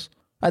chorus,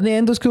 and the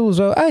end is cool as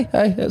well.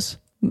 It's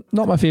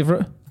not my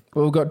favourite.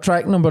 We've got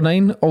track number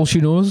 9, All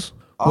She Knows,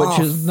 which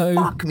is now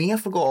fuck me, I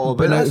forgot all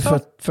about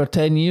it for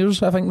 10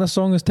 years. I think this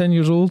song is 10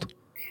 years old.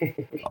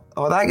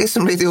 That gets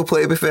some radio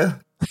play, to be fair.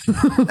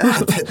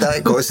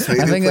 That got some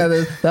radio I think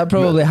play. that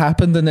probably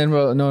happened, and then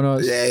we're like, no.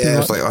 It's I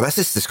was like, this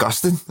is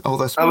disgusting. All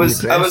this. I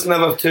was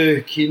never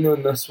too keen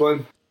on this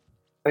one.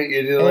 I think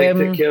you really liked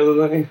it, Kelly,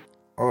 didn't you?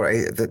 All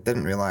right,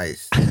 didn't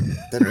realise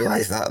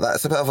that.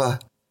 That's a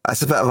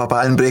bit of a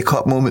band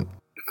break-up moment.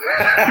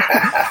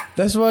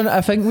 This one, I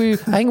think we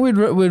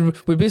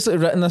basically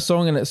written this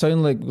song and it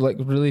sounded like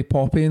really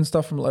poppy and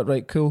stuff. I'm like,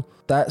 right, cool.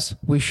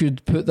 We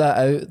should put that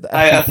out.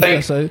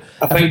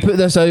 If we put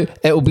this out,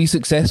 it'll be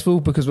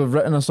successful because we've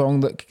written a song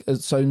that it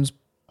sounds.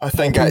 I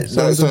think that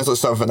sounds like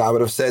something I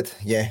would have said.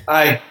 Yeah.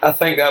 I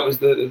think that was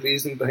the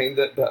reason behind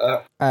it,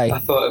 but I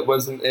thought it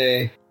wasn't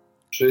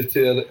true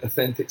to their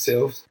authentic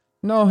selves.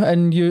 No,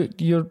 and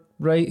you're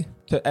right.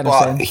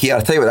 Well, here,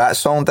 I'll tell you what that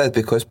song did,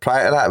 because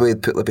prior to that,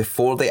 we'd put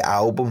before the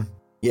album,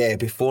 we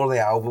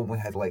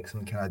had like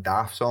some kind of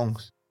daft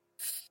songs.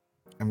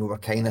 And we were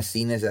kind of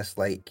seen as this,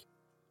 like,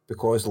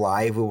 because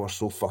live we were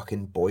so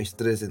fucking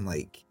boisterous and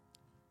like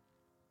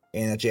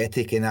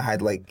energetic, and I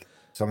had like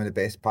some of the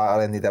best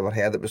pattern they'd ever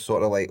heard. It was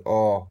sort of like,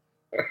 oh,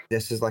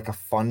 this is like a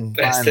fun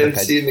best band.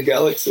 MC in the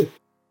galaxy.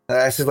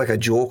 This is like a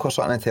joke or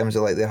something in terms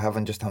of like they're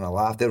having a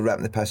laugh. They're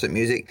ripping the piss at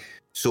music.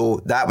 So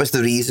that was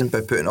the reason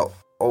by putting up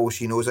All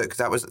She Knows It, because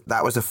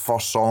that was the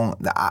first song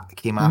that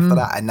came after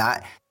that, and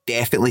that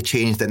definitely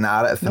changed the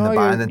narrative in the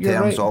band in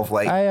terms of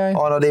like,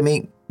 oh no, they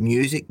make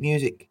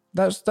music.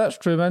 That's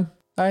true, man.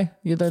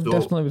 You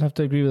definitely would have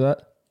to agree with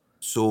that.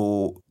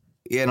 So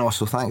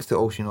so thanks to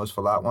All She Knows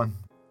for that one,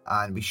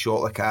 and we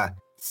shot like a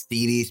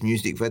series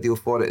music video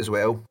for it as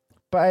well.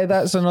 But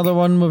that's another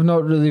one we've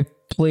not really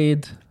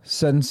played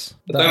since.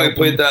 I think we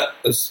played that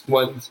as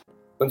once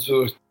we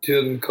were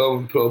touring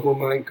Common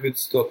Problem. I think we'd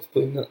stopped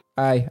playing that.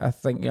 I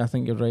think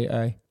you're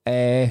right.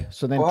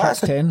 So then track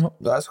 10.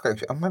 That's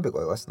quite. I'm maybe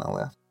going to listen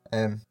to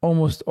that.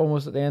 Almost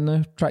at the end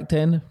now. Track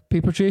 10,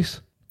 Paper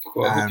Chase.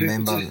 I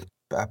remember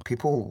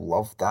people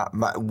loved that.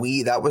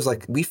 That was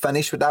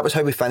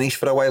how we finished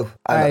for a while.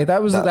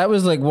 That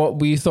was like what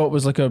we thought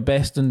was like our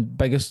best and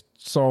biggest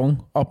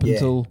song up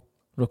until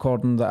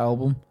recording the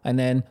album. And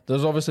then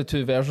there's obviously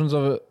 2 versions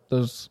of it.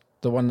 There's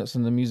the one that's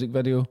in the music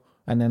video,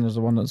 and then there's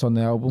the one that's on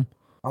the album.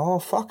 Oh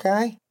fuck,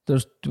 aye.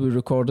 We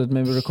recorded it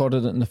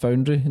in the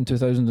Foundry in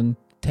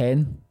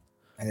 2010,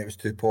 and it was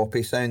too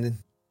poppy sounding.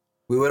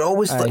 We were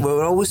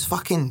always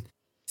fucking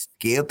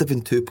scared of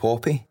being too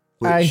poppy,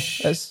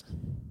 which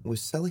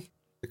was silly,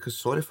 because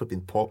sorry for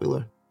being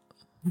popular.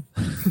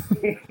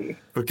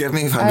 Forgive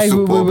me if I'm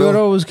so popular. We were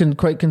always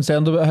quite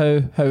concerned about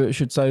how it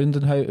should sound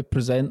and how to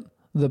present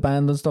the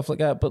band and stuff like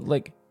that, but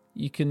like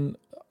you can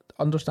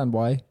understand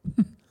why.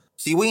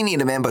 See, what you need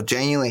to remember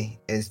genuinely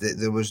is that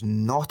there was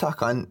not a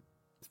cunt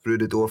through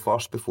the door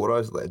first before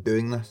us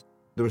doing this.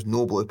 There was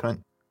no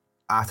blueprint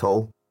at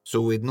all. So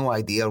we had no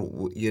idea.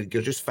 You're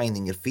just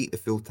finding your feet the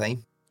full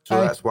time.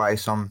 So that's why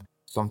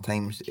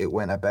sometimes it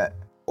went a bit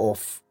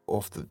off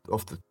the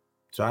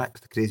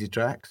tracks, the crazy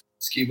tracks.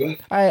 Skiba.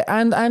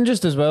 And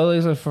just as well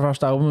as the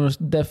first album, was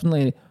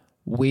definitely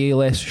way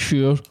less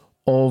sure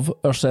of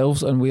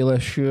ourselves and way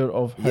less sure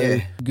of how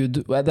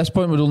good. At this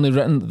point, we'd only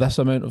written this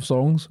amount of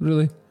songs,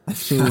 really.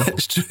 So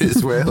That's true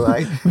as well,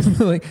 aye.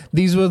 like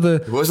these were the.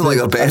 It wasn't like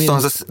our best I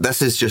mean, songs.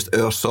 This is just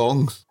our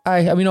songs.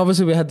 I mean,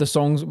 obviously we had the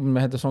songs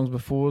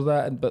before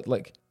that, but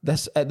like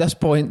this at this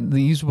point,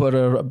 these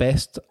were our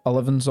best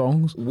 11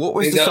 songs. What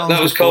was the that, song?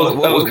 that was called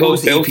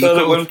the EP Belfair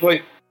at one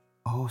point.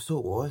 Oh, so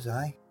it was,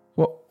 aye.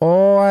 What?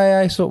 Oh,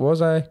 aye. So it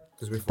was I.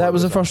 'Cause we thought That it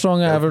was the first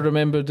song I Belfair. ever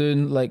remember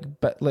doing, like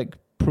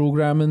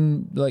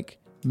programming, like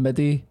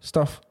MIDI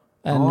stuff,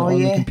 and Oh, on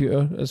yeah. the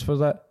computer. As for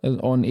that,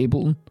 on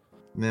Ableton.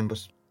 Remember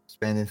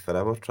spending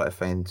forever trying to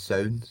find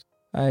sounds.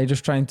 I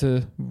just trying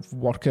to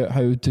work out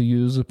how to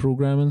use the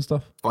program and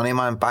stuff. Funny,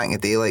 man, back in the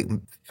day, like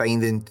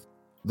finding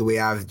the way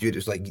I would do it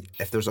was like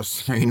if there was a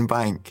sound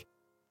bank,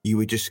 you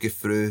would just go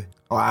through,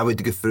 or I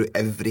would go through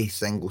every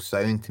single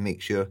sound to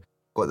make sure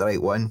got the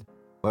right one.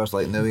 Whereas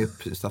like now you're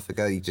putting stuff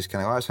together, you just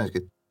kind of, oh, that sounds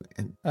good.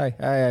 And Aye,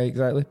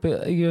 exactly.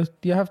 But you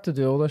have to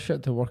do all this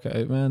shit to work it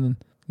out, man, and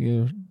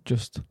you're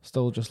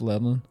still just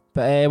learning.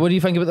 But what do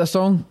you think about this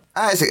song?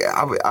 I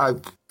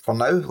for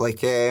now,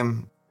 like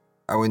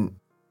I wouldn't.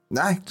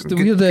 Nah, The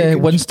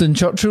weird Winston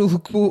Churchill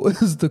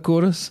quote is the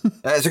chorus.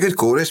 It's a good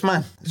chorus,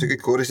 man. It's a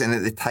good chorus, and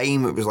at the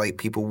time, it was like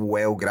people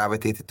well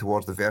gravitated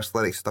towards the verse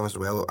lyrics stuff as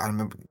well. I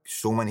remember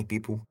so many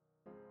people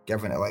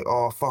giving it like,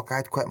 "Oh fuck,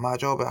 I'd quit my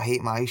job. I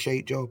hate my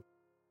eyesight job."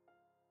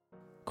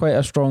 Quite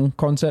a strong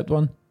concept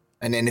one.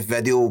 And then the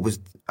video was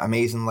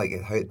amazing,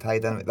 like how it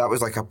tied in. That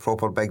was like a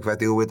proper big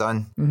video we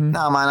done.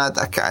 Nah, man,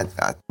 I can't.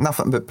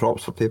 Nothing but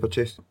props for Paper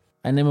Chase.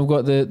 And then we've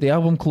got the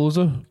album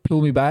closer,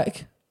 Pull Me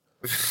Back.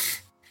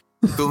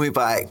 Pull Me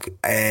Back.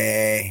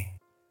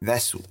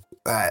 This,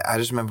 I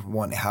just remember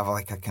wanting to have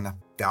like a kind of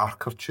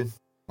darker tune,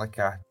 like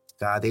a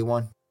daddy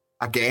one.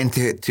 Again,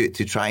 to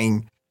try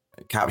and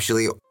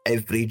encapsulate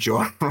every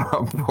genre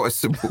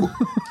possible.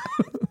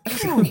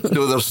 So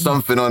there's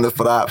something on it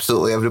for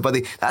absolutely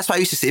everybody. That's what I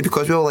used to say,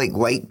 because we all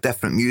like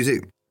different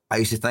music. I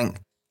used to think,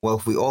 well,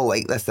 if we all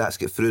like this, that's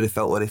get through the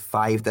filter of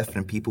 5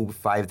 different people with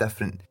 5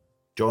 different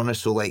genres.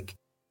 So like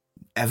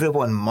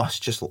everyone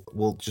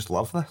will just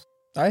love this.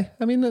 Aye,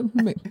 I mean,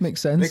 that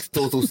makes sense. Makes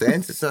total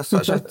sense. It's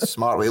such a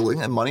smart way of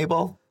looking at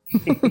Moneyball.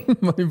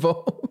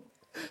 Moneyball.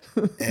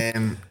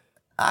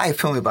 Aye,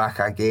 Pull Me Back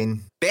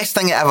again. Best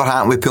thing that ever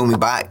happened with Pull Me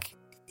Back,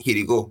 here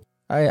you go,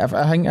 Aye,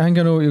 I think I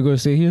know what you're going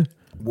to say here.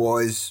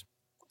 was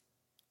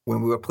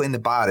when we were playing the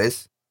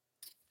bars,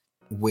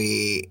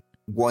 we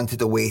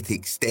wanted a way to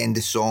extend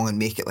the song and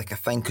make it like a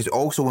thing. Because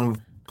also when we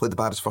played the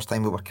bars first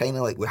time, we were kind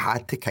of like, we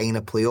had to kind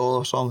of play all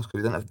our songs because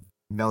we didn't have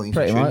millions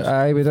Pretty of tunes. much.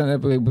 Aye, we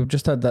didn't. We've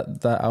just had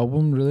that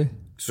album, really.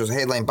 So the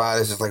headline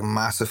bars is like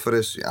massive for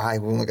us. Aye,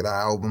 we'll look at that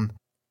album.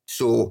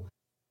 So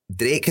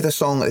Drake had a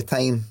song at the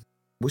time.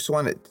 What's the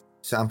one that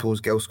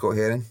samples Gil Scott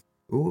Heron?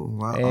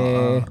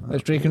 Oh,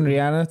 It's Drake and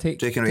Rihanna.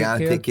 Drake and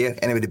Rihanna, Take Care.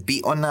 Anyway, the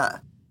beat on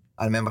that,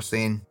 I remember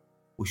saying,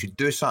 we should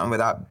do something with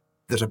that.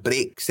 There's a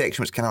break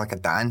section which is kind of like a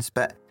dance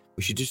bit.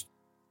 We should just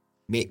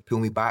make Pull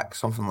Me Back,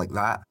 something like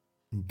that.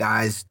 And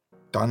Daz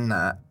done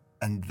that,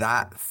 and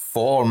that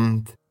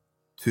formed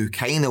to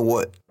kind of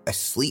what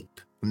Asleep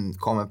from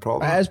Common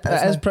Problem. It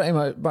is pretty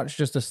much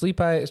just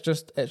Asleep. Aye, it's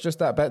just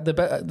that bit.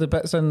 The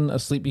bits in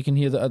Asleep you can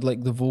hear that had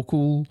like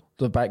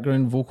the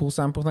background vocal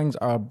sample things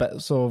are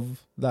bits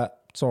of that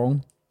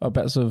song, or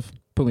bits of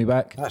Pull Me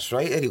Back. That's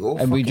right, there you go.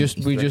 And we just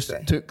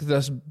Fucking took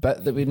this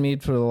bit that we'd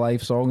made for the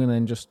live song and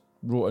then just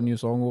wrote a new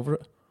song over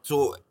it.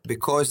 So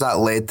because that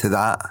led to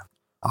that,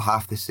 I'll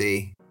have to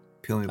say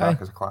Pull Me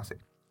Back is a classic.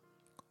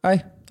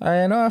 Aye,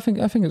 I know. I think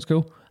it's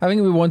cool. I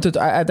think we wanted.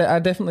 I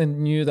definitely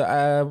knew that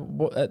I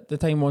at the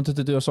time wanted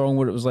to do a song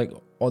where it was like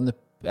it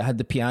had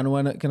the piano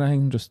in it, kind of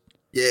thing. Just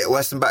Yeah,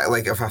 listen back.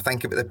 Like if I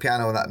think about the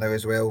piano and that now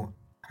as well,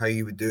 how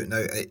you would do it now.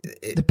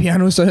 the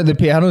piano sound. The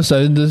piano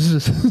sound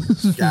is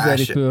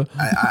very Gosh, poor.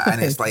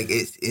 and it's like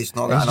it's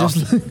not got It's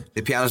enough. just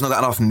The piano's not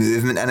got enough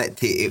movement in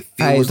it. It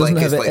Aye, feels doesn't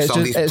like it's have like it's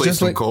somebody's just, played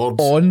some like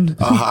chords. on.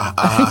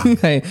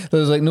 Aye.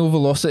 There's like no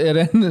velocity or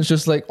anything. It's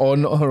just like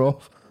on or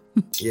off.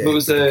 Yeah, What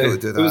was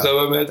difficult to do the other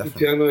one, Different. the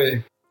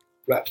piano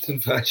wrapped in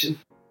fashion?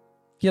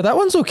 Yeah, that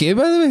one's okay,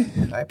 by the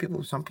way.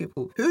 Aye, some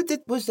people. Who did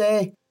was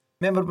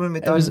remember when we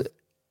It done was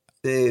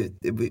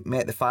we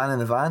met the fan in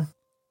the van?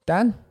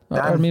 Dan.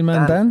 Our main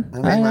man Dan. The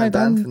main man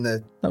Dan from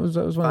the That was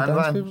one fan of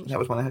Dan's van. favourites. That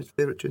was one of his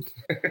favourite tunes.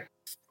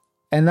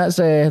 And that's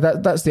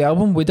the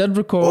album. We did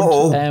record.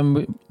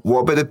 Oh. What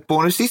about the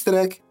bonus Easter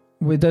egg?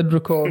 We did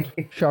record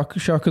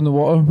Shark in the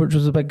Water, which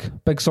was a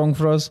big song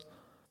for us,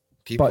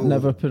 but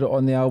never put it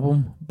on the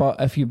album. But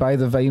if you buy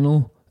the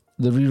vinyl,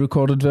 the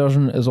re-recorded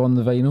version is on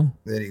the vinyl.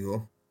 There you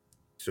go.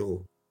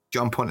 So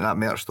jump onto that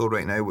merch store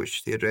right now,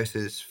 which the address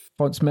is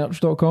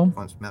fontsmerch.com.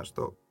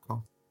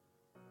 fontsmerch.com,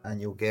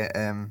 and you'll get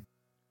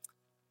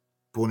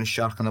bonus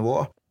Shark in the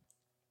Water.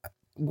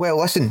 Well,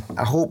 listen,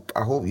 I hope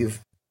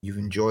you've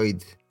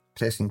enjoyed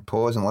pressing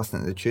pause and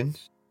listening to the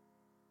tunes.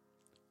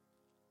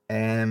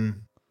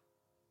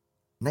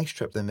 Nice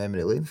trip down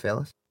memory lane,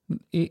 fellas.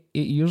 8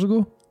 years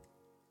ago.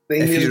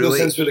 9 If years you ago really-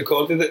 since we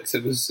recorded it, 'cause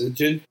it was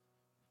June.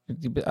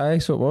 Aye,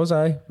 so it was.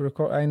 Aye,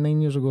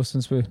 9 years ago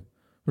since we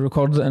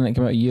recorded it, and it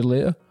came out a year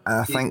later. And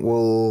I think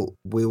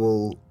we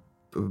will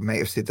we might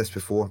have said this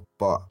before,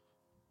 but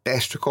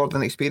best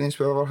recording experience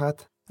we've ever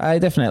had. Aye,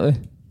 definitely.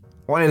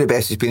 One of the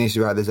best experiences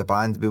we had as a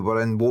band. We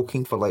were in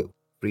Woking for like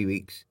 3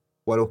 weeks.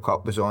 World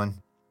Cup was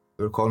on.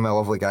 We were recording my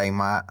lovely guy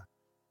Matt.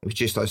 It was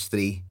just us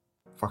three.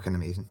 Fucking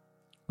amazing.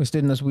 We stayed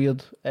in this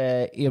weird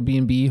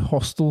Airbnb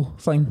hostel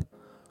thing.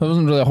 It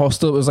wasn't really a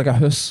hostel, it was like a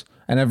house,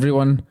 and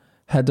everyone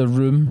had a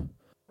room.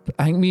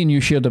 I think me and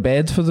you shared a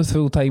bed for the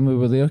full time we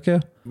were there,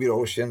 Kev. We were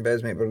all sharing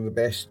beds, mate. We were the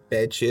best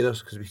bed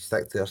sharers because we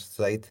stick to our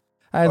side.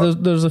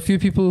 There's a few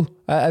people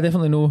I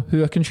definitely know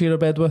who I can share a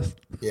bed with.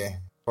 Yeah,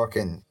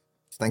 fucking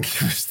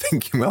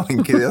Stinky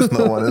Melancholy, there's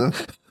not one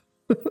of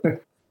them.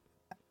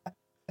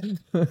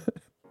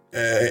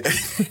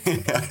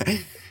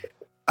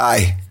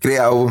 Aye, great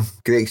album,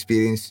 great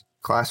experience.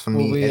 Class for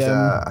me is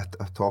a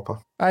topper.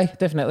 Aye,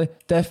 definitely.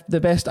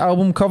 The best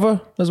album cover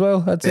as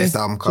well, I'd say. Best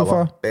album so cover,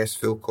 far. best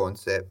full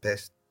concept,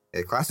 best.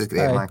 Class is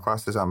great, man.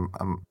 Class is a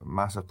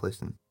massive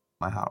place in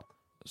my heart.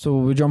 So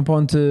we jump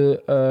on to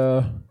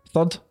our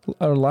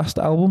last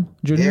album,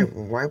 Junior.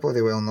 Yeah, why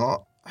bloody well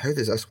not? How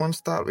does this one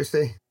start, we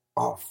say?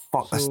 Oh,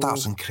 fuck, this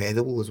starts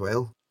incredible as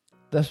well.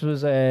 This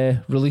was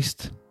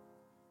released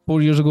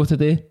 4 years ago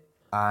today,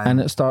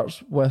 and it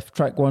starts with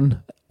track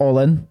 1, All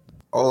In.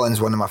 All In's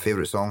one of my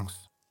favourite songs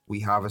we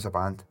have as a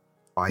band,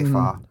 by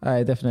far.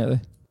 Aye, definitely.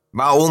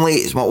 My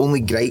only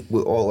gripe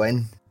with All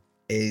In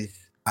is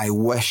I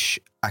wish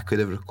I could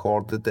have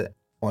recorded it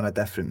on a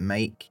different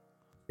mic,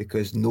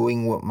 because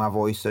knowing what my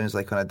voice sounds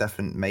like on a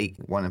different mic,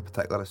 one in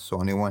particular, a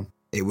Sony one,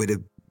 it would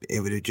have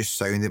just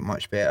sounded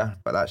much better.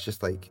 But that's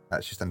just a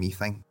me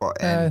thing. But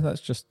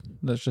that's just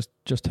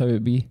how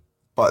it be.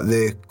 But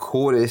the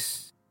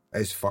chorus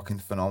is fucking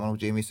phenomenal.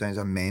 Jamie sounds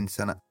immense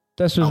in it.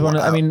 This was one.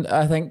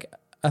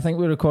 I think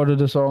we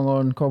recorded a song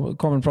on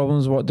Common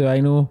Problems. What Do I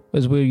Know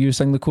is where you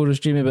sing the chorus,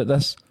 Jamie. But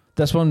this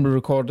one we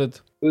recorded.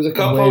 There was a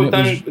couple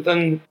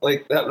done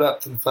like that,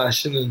 wrapped in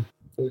fashion, and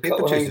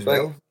Paper Chase as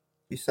well.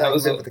 You sang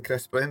that with the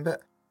Chris Brown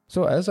bit.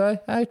 So it is.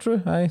 Aye,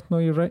 true. Aye, no,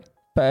 you're right.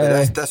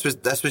 But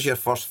this was your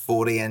first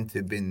foray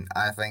into being.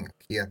 I think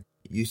here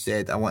you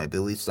said I want to be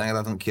lead singer.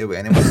 I don't care what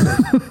anyone says.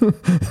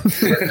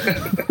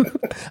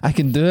 I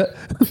can do it.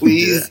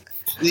 Please.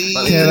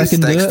 Yeah, I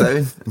can do it.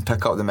 Down and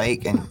pick up the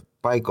mic, and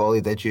by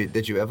golly, did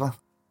you ever?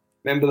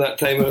 Remember that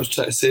time when I was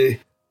trying to say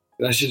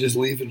that I should just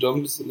leave the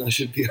drums and I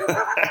should be up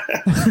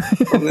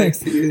next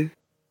to you.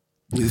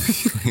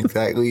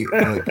 Exactly. You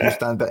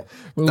stand back.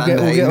 We'll get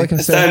like a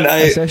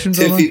session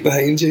 2 feet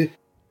behind you.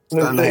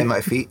 Stand behind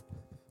my feet.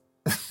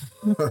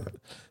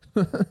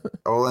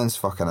 All In's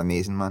fucking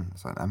amazing, man.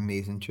 It's an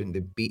amazing tune.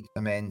 The beat's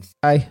immense.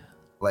 Aye.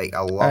 Like, I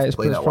love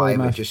playing it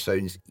live. It just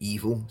sounds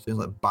evil. Sounds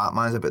like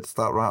Batman's about to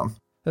start rapping.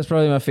 That's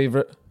probably my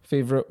favourite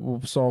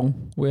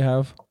song we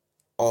have.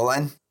 All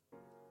In? I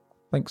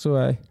think so,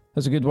 aye.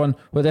 That's a good one.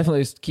 We'll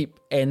definitely keep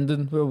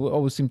ending. We'll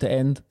always seem to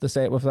end the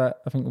set with that.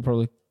 I think we'll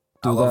probably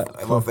do that.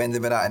 I love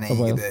ending with that, and then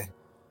you get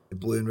the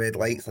blue and red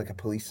lights like a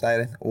police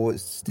siren. Oh,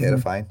 it's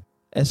terrifying.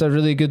 It's a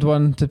really good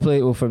one to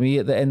play, for me,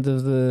 at the end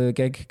of the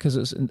gig, because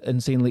it's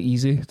insanely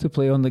easy to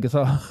play on the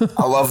guitar.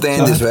 I love the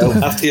end as well.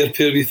 After your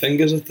poor wee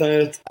fingers are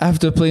tired.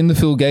 After playing the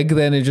full gig,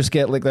 then you just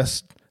get like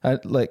this, this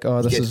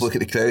is... look at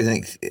the crowd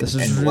and this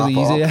is really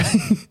easy.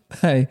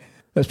 Aye.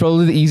 It's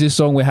probably the easiest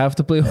song we have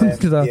to play on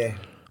guitar. Yeah.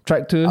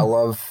 Track 2, I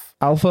love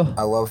Alpha.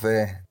 I love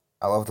the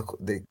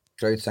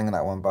crowd singing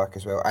that one back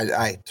as well.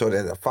 Sorry,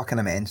 a fucking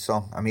immense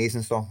song.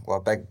 Amazing song.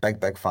 Well, big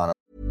fan of.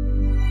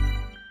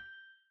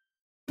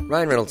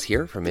 Ryan Reynolds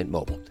here from Mint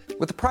Mobile.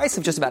 With the price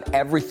of just about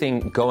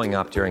everything going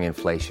up during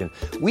inflation,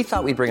 we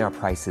thought we'd bring our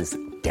prices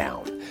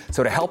down.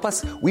 So to help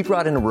us, we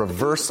brought in a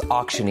reverse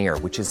auctioneer,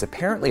 which is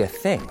apparently a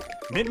thing.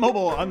 Mint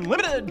Mobile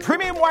Unlimited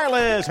Premium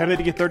Wireless. How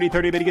to get 30,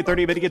 30, bit to get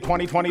 30, bit to get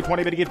 20, 20,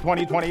 20, bit to get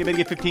 20, 20, bit to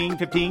get 15,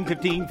 15,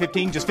 15,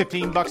 15, just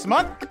 $15 a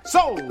month?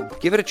 Sold!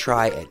 Give it a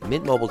try at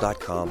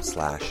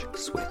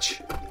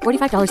mintmobile.com/switch.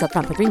 $45 up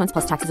front for 3 months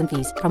plus taxes and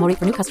fees. Promo rate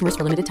for new customers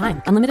for limited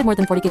time. Unlimited more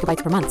than 40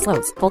 gigabytes per month.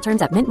 Slows full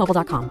terms at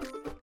mintmobile.com.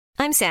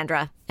 I'm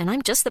Sandra, and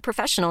I'm just the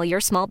professional your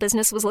small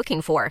business was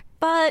looking for.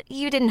 But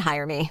you didn't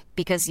hire me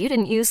because you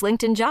didn't use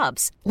LinkedIn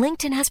Jobs.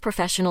 LinkedIn has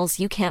professionals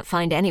you can't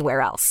find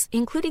anywhere else,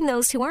 including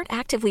those who aren't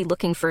actively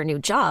looking for a new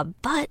job,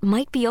 but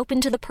might be open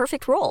to the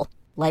perfect role,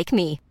 like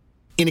me.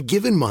 In a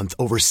given month,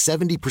 over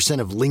 70%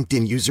 of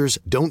LinkedIn users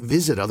don't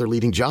visit other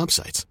leading job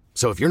sites.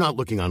 So if you're not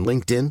looking on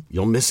LinkedIn,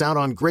 you'll miss out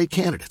on great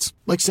candidates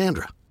like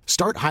Sandra.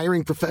 Start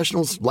hiring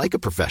professionals like a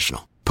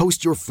professional.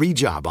 Post your free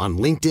job on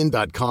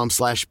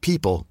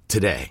linkedin.com/people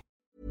today.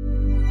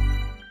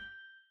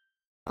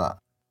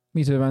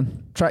 Me too,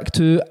 man. Track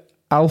 2,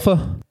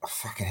 Alpha. Oh,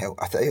 fucking hell.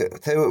 I tell you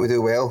what we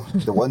do well.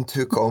 The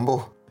 1-2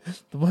 combo.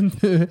 The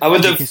 1-2. I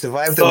would have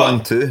survived the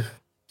 1-2.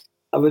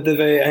 I would have,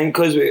 I think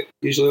because we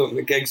usually open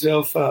the gigs with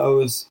Alpha, I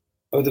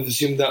would have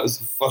assumed that was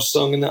the first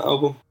song in that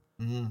album.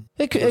 Mm-hmm.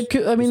 It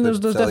could, I mean, there's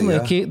definitely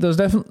a case. There's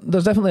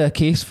definitely a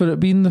case for it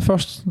being the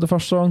first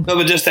song. No,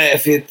 but just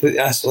if you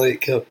asked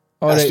like, when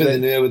they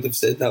knew, I would have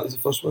said that was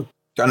the first one.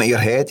 Gun at your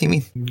head, you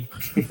mean?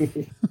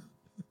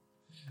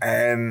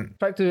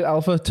 Track 2,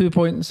 Alpha,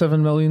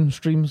 2.7 million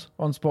streams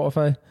on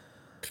Spotify.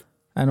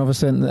 And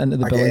obviously into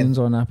the Again, billions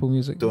on Apple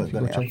Music. Don't if you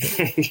go get me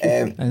check it.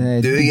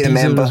 do you Deezer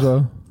remember? as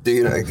well.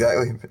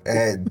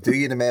 Do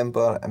you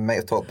remember? I might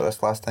have talked about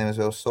this last time as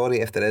well.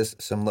 Sorry if there is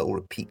some little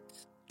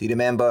repeats. Do you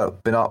remember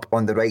being up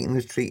on the writing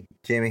retreat,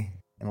 Jamie,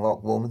 in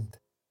Loch Lomond,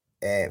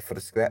 for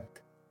the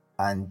script,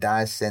 and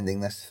Daz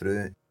sending this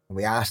through?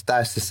 We asked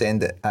Daz to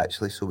send it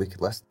actually so we could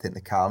listen to it in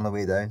the car on the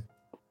way down,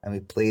 and we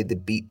played the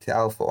beat to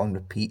Alpha on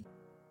repeat,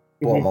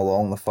 brought him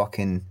along the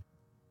fucking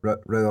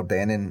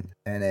Rowerden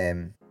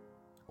in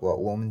Loch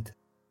Lomond,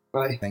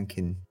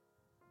 thinking,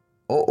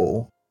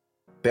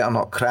 better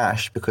not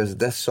crash because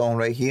this song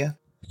right here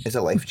is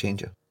a life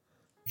changer.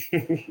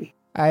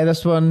 Aye,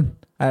 this one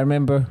I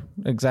remember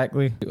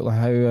exactly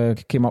how I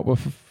came up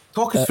with.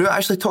 Talk us through it.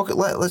 Actually,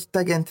 let's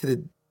dig into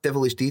the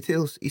devilish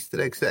details.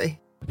 Easter Egg City.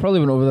 Probably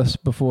went over this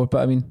before,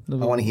 but I mean, I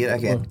want to hear it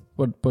again.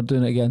 We're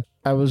doing it again.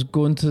 I was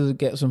going to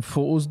get some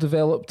photos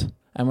developed,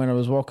 and when I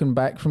was walking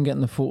back from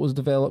getting the photos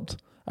developed,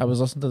 I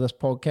was listening to this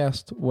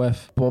podcast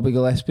with Bobby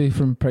Gillespie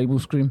from Primal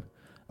Scream.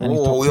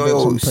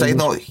 Side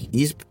note,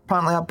 he's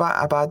apparently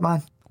a bad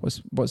man.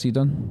 What's he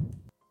done?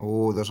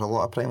 Oh, there's a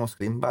lot of Primal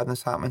Scream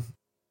badness happening.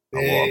 A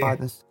lot of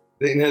badness.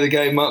 Right now, the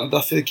guy Martin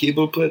Duffy, the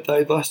keyboard player,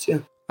 died last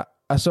year.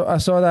 I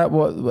saw that.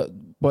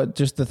 What?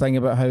 Just the thing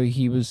about how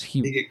he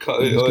get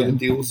cut out of all the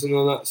deals and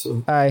all that.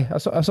 So aye, I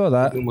saw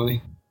that. No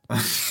money.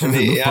 And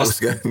he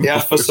asked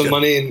for some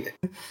money, and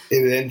he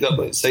ended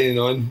up signing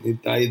on. He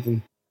died,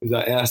 and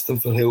I asked him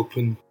for help,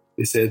 and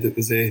they said it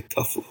was a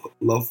tough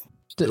love.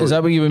 Is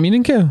that what you were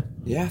meaning, Kel?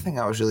 Yeah, I think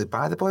that was really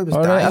bad. The boy was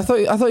dying. Right, I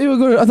thought you were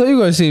going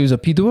to say he was a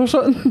pedo or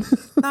something.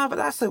 No, but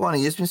that's like one of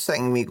you's been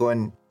sitting with me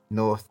going,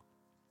 no,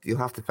 you'll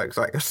have to fix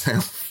that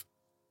yourself.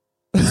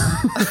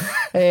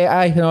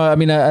 I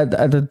mean, I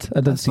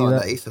did see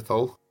that. Nice at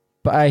all.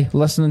 But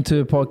listening to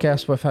a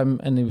podcast with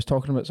him, and he was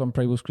talking about some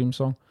Primal Scream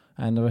song.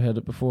 I never heard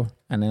it before,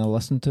 and then I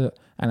listened to it,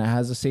 and it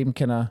has the same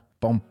kind of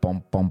bump,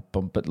 bump, bump,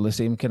 bump, but the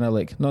same kind of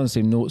like not the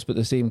same notes, but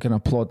the same kind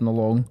of plodding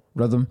along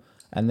rhythm.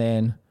 And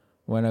then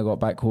when I got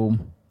back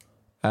home,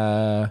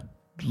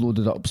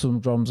 loaded up some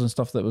drums and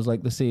stuff that was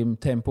like the same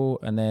tempo,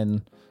 and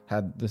then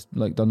had this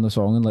like done the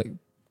song in like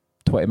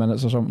 20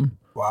 minutes or something.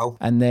 Wow.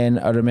 And then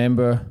I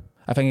remember,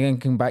 I think I can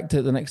come back to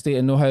it the next day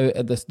and know how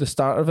at the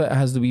start of it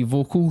has the wee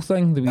vocal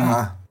thing, the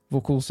wee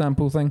vocal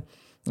sample thing.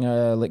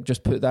 Like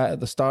just put that at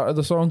the start of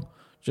the song,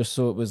 just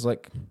so it was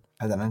like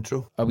as an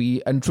intro, a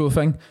wee intro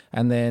thing,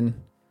 and then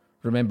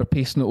remember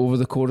pasting it over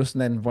the chorus,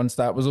 and then once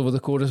that was over the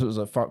chorus, it was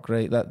like, fuck,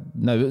 right, that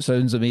now it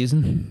sounds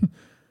amazing.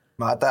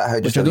 Mad that how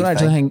which I don't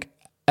actually think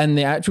in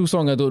the actual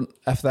song,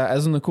 if that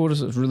is in the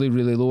chorus, it's really,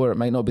 really low, or it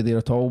might not be there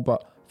at all,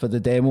 but for the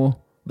demo,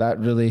 that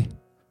really,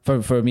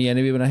 for me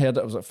anyway, when I heard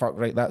it, I was like, fuck,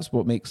 right, that's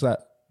what makes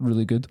that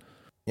really good.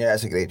 Yeah,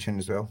 it's a great tune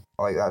as well.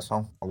 I like that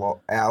song a lot.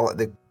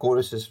 The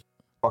chorus is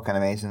fucking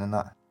amazing in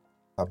that.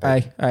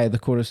 Aye, the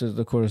chorus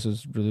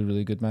is really,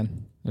 really good,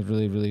 man. It's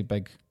really, really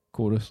big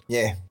chorus.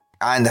 Yeah,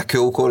 and a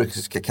cool chorus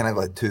is kind of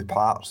like two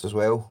parts as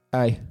well.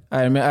 Aye,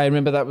 I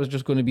remember that was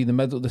just going to be the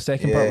middle. The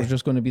second part was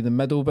just going to be the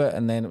middle bit,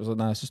 and then it was like,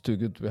 nah, it's just too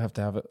good. We have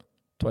to have it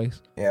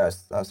twice. Yeah,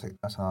 that's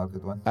another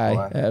good one.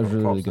 Aye, it was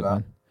really, really good,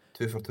 man.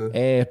 2 for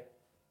 2.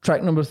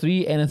 Track number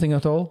 3, Anything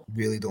at All.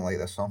 Really don't like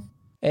this song.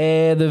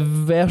 The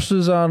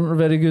verses aren't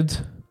very good.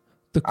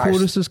 The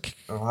chorus is.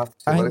 I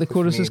think the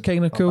chorus is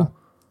kind of cool.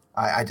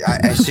 I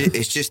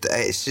just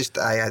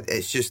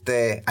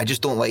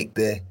don't like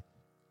the.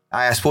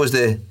 I suppose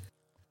the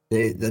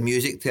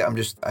music to it.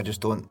 I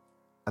don't.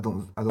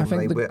 I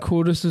think the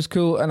chorus is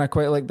cool, and I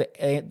quite like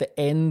the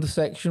end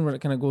section where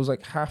it kind of goes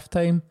like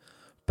halftime.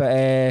 But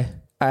I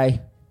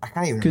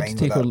can't even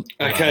mind what that.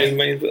 I can't even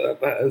mind what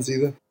that is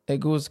either. It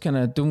goes kind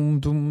of doom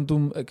doom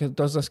doom. It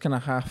does this kind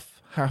of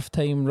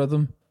halftime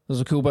rhythm. There's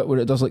a cool bit where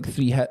it does like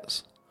 3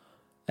 hits.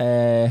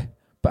 But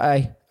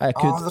I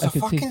could. There's a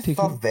fucking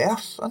third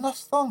verse in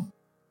this song.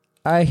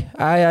 Aye.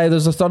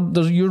 There's a third.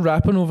 You're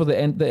rapping over the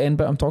end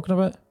bit I'm talking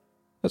about.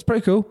 That's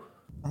pretty cool.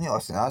 I think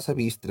that's a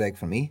wee Easter egg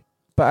for me.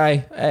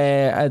 But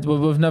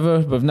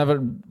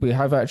we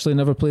have actually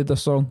never played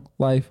this song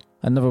live,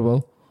 and never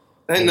will.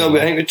 I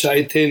think we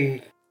tried to,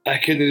 and I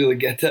couldn't really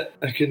get it.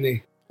 I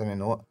couldn't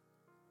know it.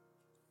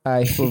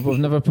 Aye, we've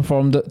never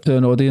performed it to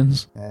an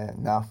audience.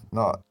 No.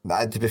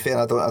 To be fair,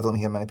 I don't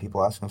hear many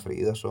people asking for it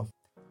either. So,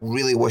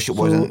 really wish it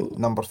wasn't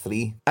number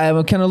 3.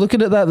 I'm kind of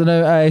looking at that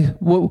now. Aye,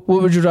 what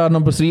would you rather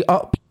number 3?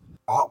 Up,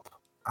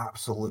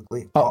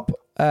 absolutely. Up.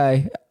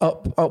 Aye,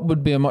 up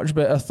would be a much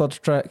better third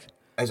track.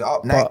 Is it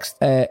Up next?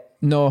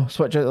 No,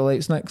 Switch Out the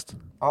Lights next.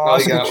 Oh,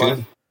 that's a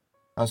good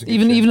tune.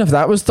 Even if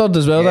that was third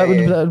as well, that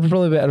would be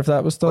probably better if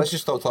that was third. Let's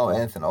just stop talking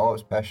about anything at all.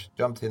 It's pish.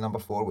 Jump to number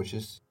 4, which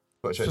is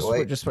Switch Out the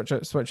Light. Just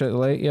switch out the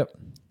light. Yep.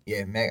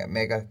 Yeah,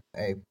 mega.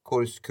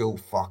 Chorus cool.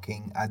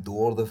 Fucking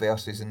adore the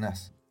verses in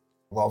this.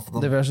 Love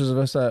them. The verses of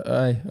this,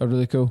 are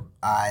really cool.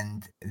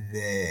 And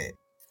the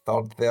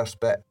third verse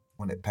bit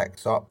when it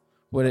picks up,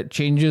 when it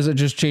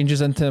just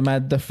changes into a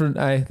mad different.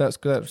 Aye, that's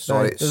good.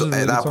 Sorry, so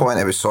at that point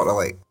it was sort of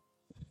like,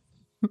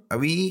 are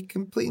we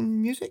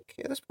completing music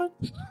at this point?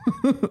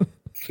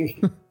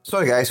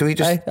 Sorry guys, so we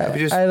just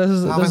having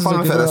fun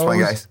with it at this point,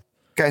 guys.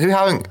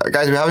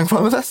 Guys, are we having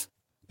fun with this?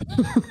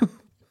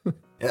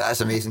 Yeah,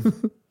 that's amazing.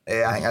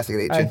 I think that's a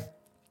great tune.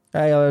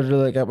 I really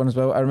like that one as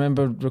well. I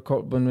remember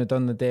when we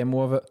done the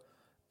demo of it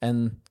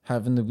and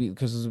having the beat,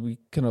 because there's a wee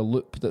kind of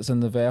loop that's in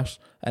the verse,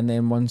 and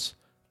then once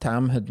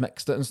Tam had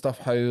mixed it and stuff,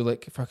 how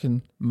like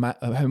fucking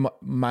how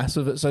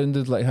massive it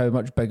sounded, like how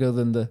much bigger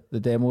than the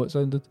demo it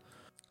sounded.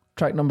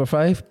 Track number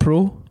 5,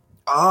 Pro.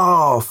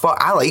 Oh fuck!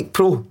 I like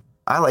Pro.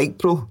 I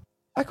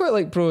quite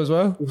like Pro as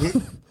well.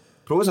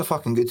 Pro is a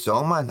fucking good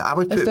song, man. I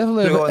would It's put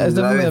definitely Pro a- it's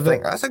on now definitely and a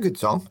think bit- that's a good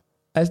song.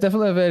 It's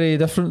definitely a very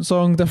different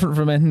song, different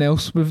from anything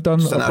else we've done.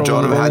 Just or another probably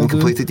genre we will hadn't do.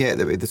 completed yet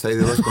that we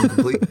decided let's go and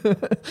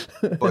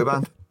complete. Boy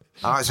band.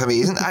 Oh, it's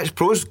amazing.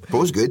 Pro's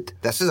good.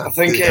 This is a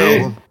good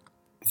album.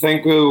 I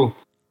think we'll,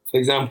 for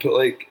example,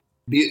 like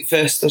Beat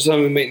Fest or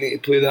something, we might need to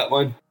play that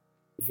one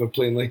if we're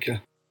playing like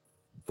a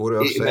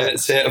 4-hour 80-minute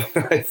set.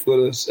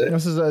 4-hour set.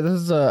 This is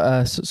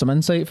some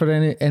insight for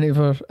any of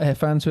our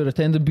fans who are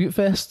attending Butte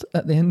Fest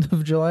at the end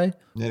of July.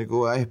 There you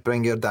go.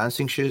 Bring your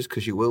dancing shoes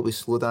because you will be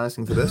slow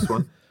dancing to this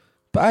one.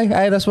 But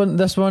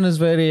this one is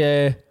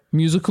very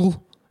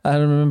musical. I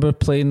remember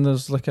playing.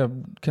 There's like a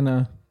kind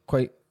of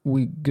quite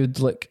good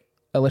like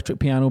electric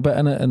piano bit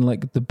in it, and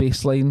like the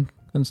bass line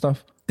and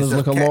stuff. There's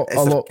like a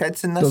lot.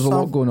 Kids in this There's song? a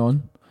lot going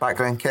on.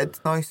 Background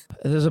kids noise.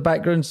 There's a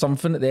background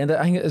something at the end.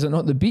 I think is it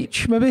not the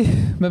beach? Maybe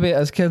it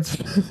is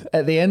kids.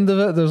 At the end of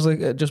it, there's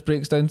like it just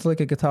breaks down to like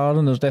a guitar,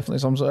 and there's definitely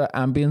some sort of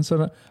ambience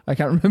in it. I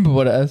can't remember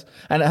what it is,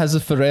 and it has a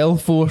Pharrell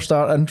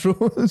 4-star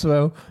intro as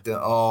well.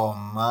 Oh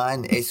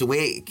man, it's the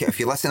way if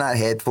you listen at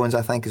headphones,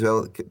 I think as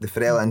well. The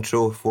Pharrell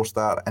intro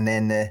 4-star, and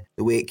then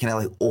the way it kind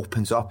of like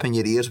opens up in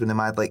your ears when the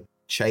mad like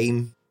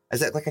chime.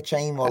 Is it like a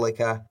chime or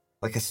like a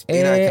it's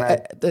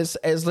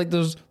like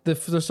there's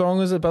the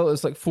song is about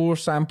it's like 4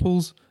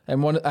 samples,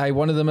 and one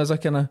of them is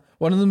like a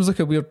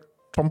weird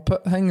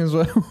trumpet thing as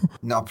well.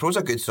 No, Pro's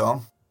a good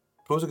song.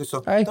 I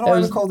don't know Aye,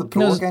 why we called it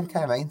Pro again.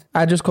 Can't mind.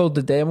 I just called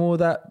the demo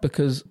that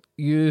because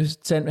you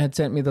had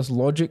sent me this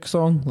Logic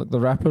song, like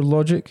the rapper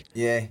Logic.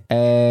 Yeah.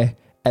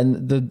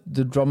 And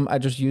the drum I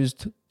just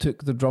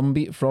took the drum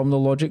beat from the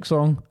Logic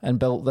song and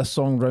built this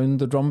song round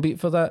the drum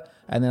beat for that,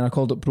 and then I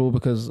called it Pro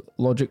because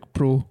Logic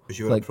Pro. Was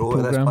you like a pro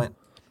program. at this point?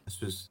 This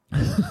was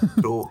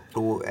pro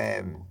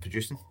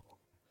producing.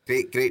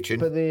 Great tune.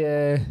 But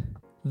there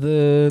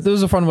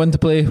was a fun one to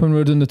play when we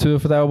were doing the tour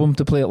for the album,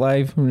 to play it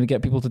live when we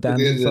get people to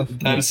dance and stuff.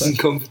 Dancing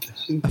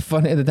competition.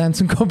 The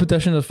dancing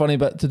competition is a funny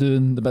bit to do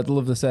in the middle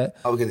of the set.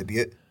 I'll get the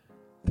beat.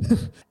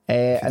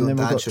 And then we've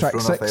got track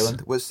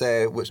 6. What's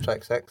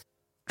track 6?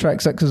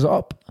 Track 6 is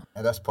Up.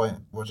 At this point,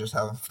 we're just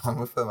having fun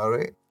with them,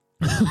 alright?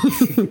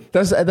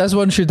 This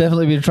one should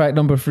definitely be track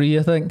number 3,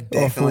 I think.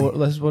 Definitely. Or 4.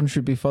 This one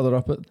should be further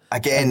up.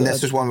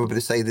 This was one where we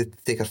decided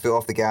to take our foot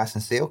off the gas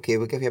and say, okay,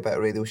 we'll give you a bit of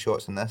radio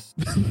shots in this.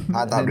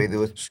 Had that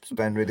radio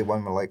spin radio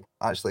one, we're like,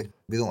 actually,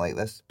 we don't like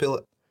this. Pull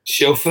it.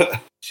 Shelf it.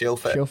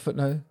 Shelf it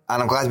now. And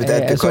I'm glad we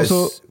did It's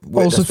because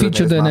also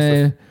featured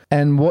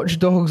in Watch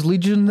Dogs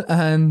Legion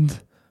and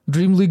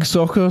Dream League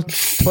Soccer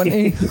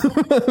 20.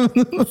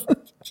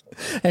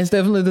 It's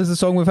definitely this is the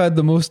song we've had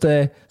the most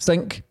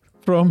sync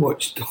from.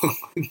 Watch Dogs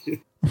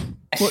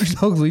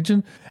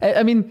Legion.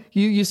 I mean,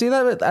 you say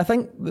that, but I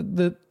think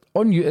the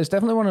on you it's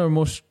definitely one of our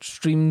most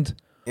streamed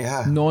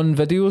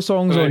non-video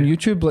songs on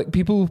YouTube. Like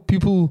people,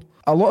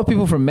 a lot of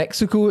people from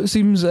Mexico, it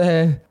seems.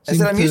 Is there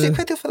a music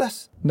video for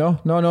this? No.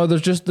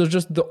 There's just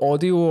the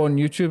audio on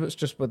YouTube. It's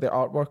just with the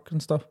artwork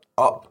and stuff.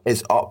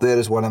 It's up there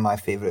as one of my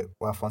favourite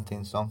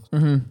LaFontaine songs.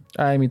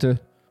 Aye, me too.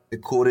 The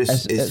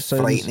chorus is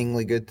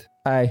frighteningly good.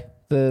 Aye,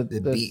 the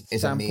beat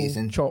is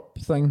amazing. Chop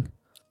thing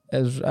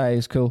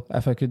is cool.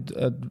 If I could,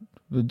 I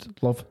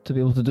would love to be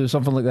able to do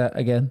something like that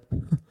again.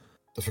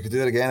 If I could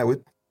do it again, I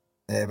would.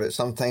 But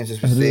sometimes,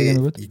 as we say,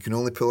 you can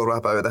only pull a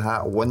rabbit out of the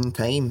hat one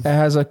time. It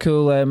has a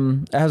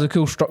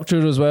cool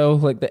structure as well.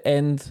 Like the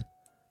end,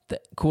 the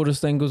chorus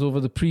thing goes over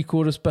the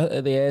pre-chorus bit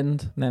at the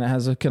end, and then it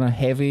has a kind of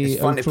heavy.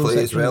 It's fun to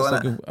play as well,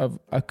 isn't it?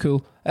 A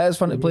cool. It is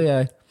fun to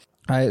play.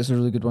 Aye, it's a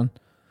really good one.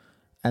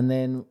 And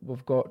then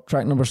we've got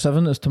track number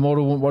 7 is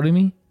Tomorrow Won't Worry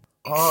Me.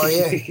 Oh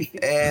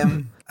yeah.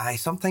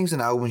 Sometimes in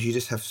albums you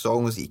just have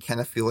songs that you kind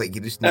of feel like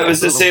you just. It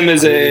was the same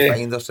as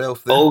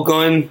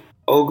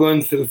All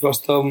Gone for the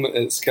first album.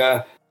 It's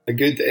got a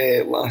good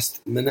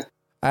last minute.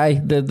 Aye,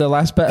 the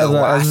last bit the of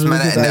that. Last is really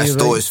minute good. in this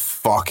though is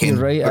fucking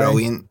brilliant.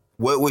 Aye.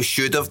 What we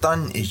should have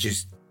done is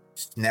just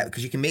snip,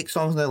 because you can make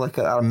songs now like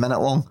a minute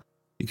long.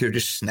 You could have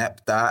just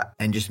snipped that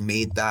and just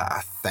made that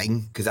a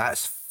thing, because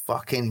that's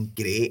fucking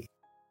great.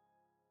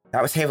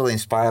 That was heavily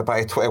inspired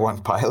by 21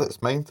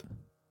 Pilots, mind.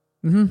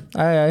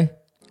 Aye.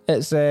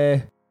 It's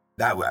I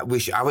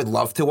would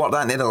love to work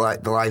that into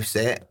the live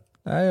set.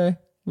 Aye.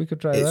 We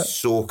could try that. It's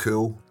so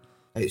cool.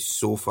 It's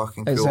so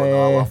fucking cool.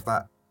 I love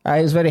that. Aye,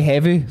 it's very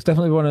heavy. It's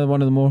definitely one of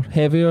the more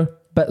heavier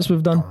bits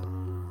we've done.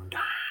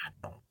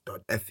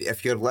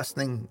 If you're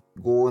listening,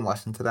 go and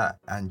listen to that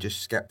and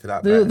just skip to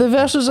that. The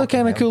verses are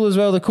kind of cool as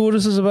well. The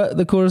chorus is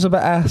a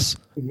bit ass.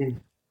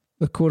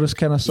 The chorus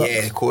kind of sucks.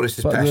 Yeah, the chorus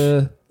is but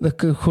pish. The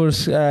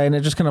chorus, and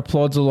it just kind of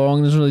plods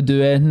along, doesn't really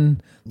do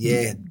anything.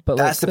 Yeah, but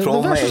that's the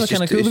problem. The verses are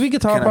kind of cool. The wee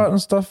guitar part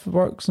and stuff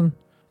works, and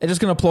it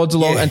just kind of plods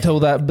along until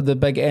the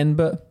big end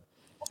bit.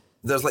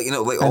 There's all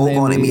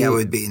Gone to Me, I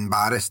would be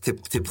embarrassed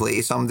to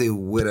play somebody,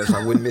 whereas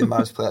I wouldn't be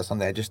embarrassed to play that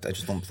someday. I just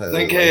don't play that.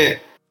 I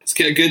think it's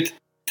got a good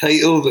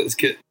title, but it's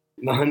got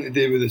nothing to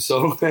do with the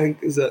song. I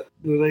think is that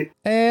right?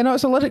 No,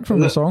 it's a lyric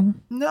from the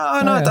song. No,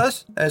 it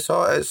does. It's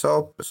all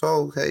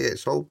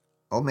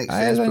makes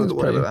sense. Don't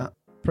worry about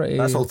that.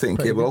 That's all taken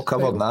care. We're all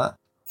covered in that.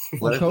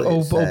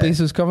 All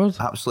bases covered.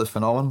 Absolutely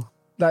phenomenal.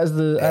 That is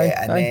the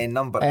then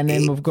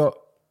we've got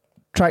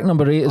track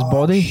number 8 is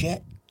Body.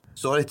 Shit.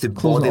 Sorry to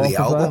body the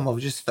album. I've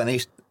just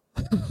finished.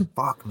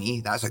 Fuck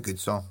me. That's a good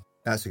song.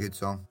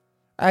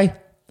 Aye.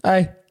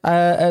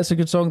 It's a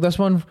good song. This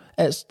one,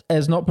 it's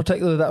not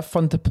particularly that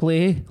fun to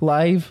play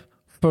live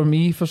for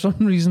me for some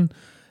reason,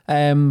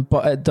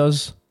 but it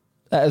is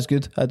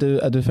good. I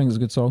do think it's a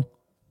good song.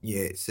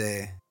 Yeah,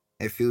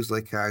 it feels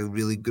like a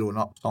really grown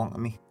up song to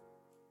me.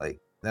 Like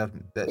that's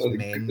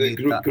men made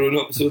that. Grown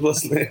ups would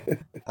listen.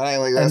 Aye,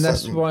 like and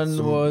this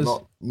one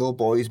was no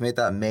boys made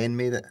that. Men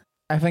made it.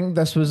 I think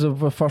this was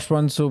the first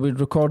one. So we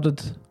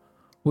recorded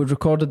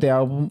the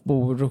album.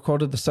 Well, we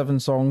recorded the 7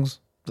 songs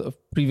that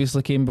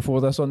previously came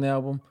before this on the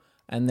album,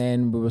 and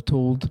then we were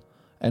told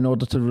in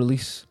order to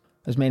release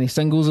as many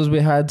singles as we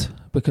had,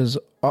 because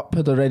Up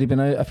had already been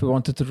out, if we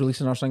wanted to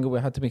release another single,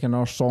 we had to make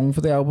another song for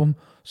the album.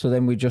 So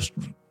then we just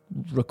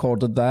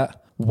recorded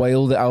that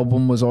while the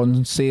album was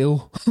on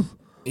sale.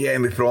 Yeah,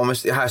 and we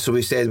promised. So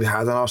we said we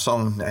had another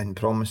song and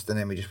promised, and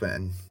then we just went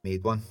and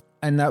made one.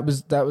 And that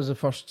was the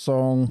first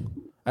song.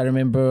 I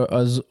remember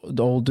us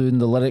all doing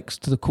the lyrics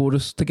to the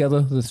chorus together,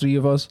 the 3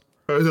 of us.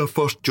 It was our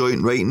first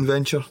joint writing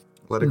venture,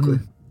 lyrically.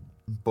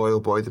 Boy, oh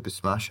boy, did we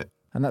smash it.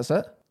 And that's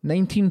it.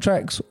 19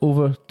 tracks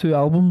over 2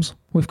 albums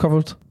we've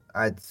covered.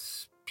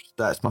 That's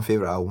my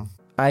favourite album.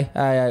 Aye,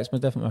 it's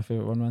definitely my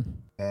favourite one,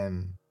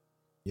 man.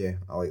 Yeah,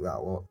 I like that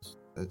a lot.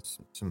 It's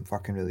some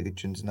fucking really good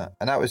tunes in that.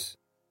 And that was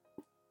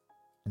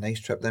a nice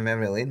trip down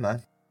memory lane,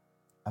 man.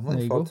 I'm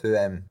looking forward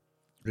to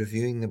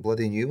reviewing the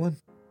bloody new one.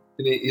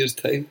 In 8 years'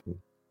 time.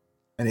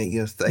 In 8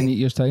 years'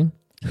 time.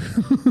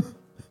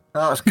 Oh,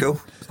 that's cool.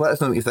 Just let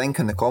us know what you think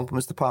in the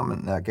compliments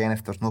department. Now, again,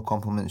 if there's no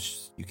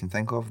compliments you can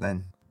think of,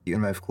 then keep your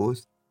mouth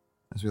closed,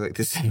 as we like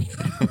to say.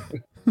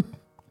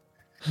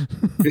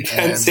 If you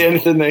can't say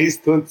anything nice,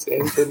 don't say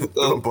anything at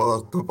all.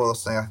 Don't bother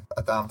saying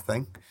a damn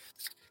thing.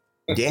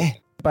 Yeah.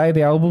 Buy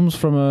the albums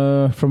from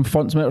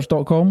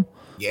fontsmerch.com.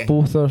 Yeah.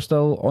 Both are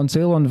still on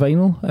sale on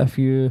vinyl if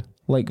you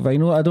like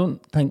vinyl. I don't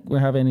think we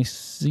have any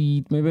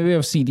maybe we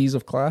have CDs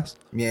of Class.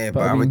 Yeah,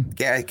 but I would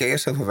get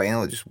yourself a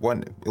vinyl. It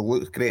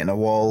looks great on a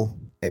wall.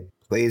 It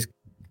plays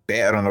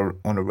better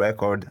on a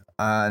record,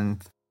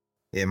 and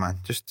yeah, man,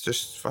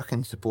 just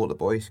fucking support the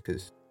boys,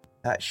 because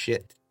that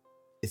shit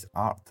is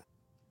art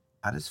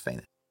at its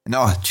finest.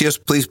 No, cheers.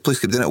 Please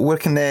keep doing it. Where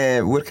can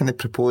the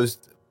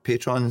proposed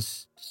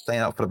patrons sign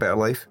up for a better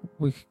life?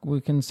 We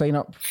can sign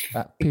up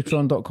at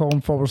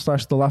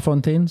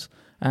patreon.com/TheLaFontaines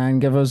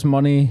and give us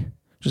money.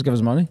 Just give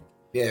us money.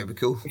 Yeah, it'd be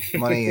cool.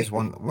 Money is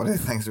one of the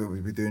things that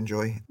we do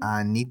enjoy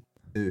and need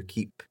to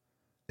keep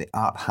the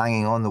art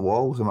hanging on the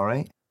walls. Am I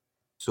right?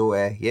 So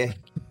yeah,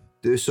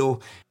 do so.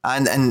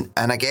 And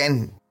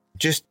again,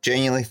 just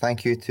genuinely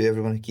thank you to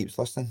everyone who keeps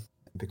listening,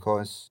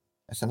 because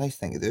it's a nice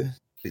thing to do.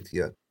 Speak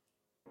to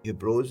your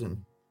bros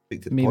and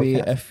speak to the maybe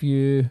podcast. If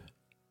you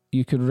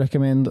could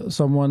recommend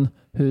someone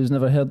who's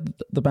never heard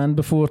the band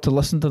before to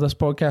listen to this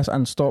podcast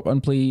and stop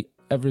and play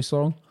every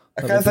song.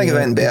 I can't think of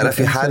anything better if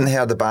you hadn't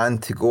heard the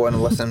band to go and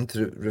listen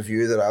to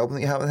review their album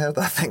that you haven't heard.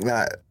 I think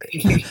that.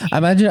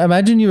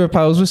 Imagine you were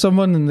pals with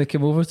someone and they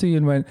came over to you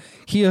and went,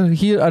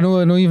 here. I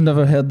know you've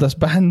never heard this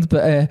band,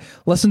 but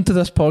listen to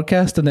this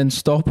podcast and then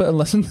stop it and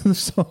listen to the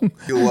song.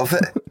 You'll love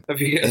it. Have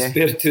you got a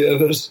spare 2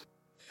 hours?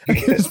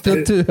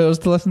 Spare 2 hours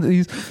to listen to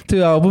these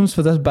 2 albums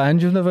for this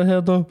band you've never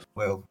heard of.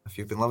 Well, if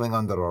you've been living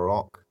under a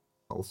rock,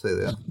 I'll say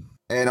there.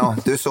 No,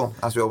 do so.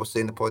 As we always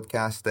say in the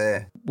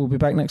podcast, we'll be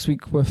back next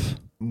week with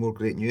more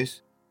great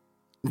news.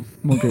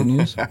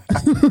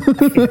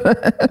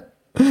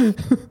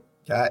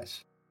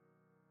 Catch.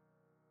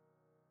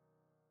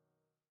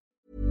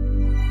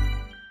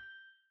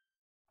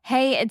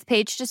 Hey, it's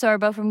Paige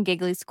DeSorbo from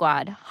Giggly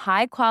Squad.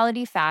 High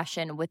quality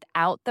fashion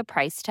without the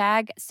price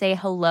tag. Say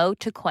hello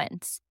to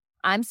Quince.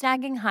 I'm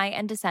snagging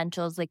high-end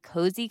essentials like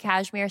cozy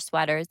cashmere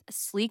sweaters,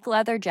 sleek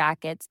leather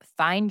jackets,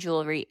 fine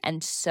jewelry,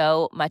 and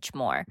so much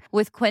more.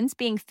 With Quince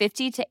being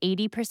 50 to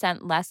 80%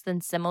 less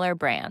than similar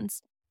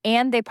brands.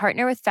 And they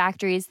partner with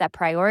factories that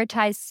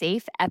prioritize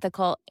safe,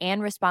 ethical,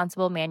 and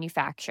responsible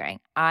manufacturing.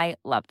 I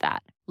love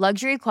that.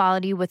 Luxury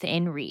quality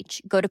within reach.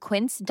 Go to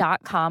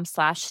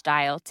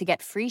quince.com/style to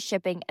get free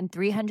shipping and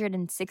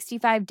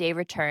 365-day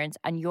returns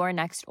on your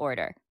next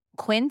order.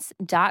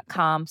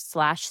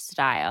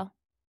 Quince.com/style.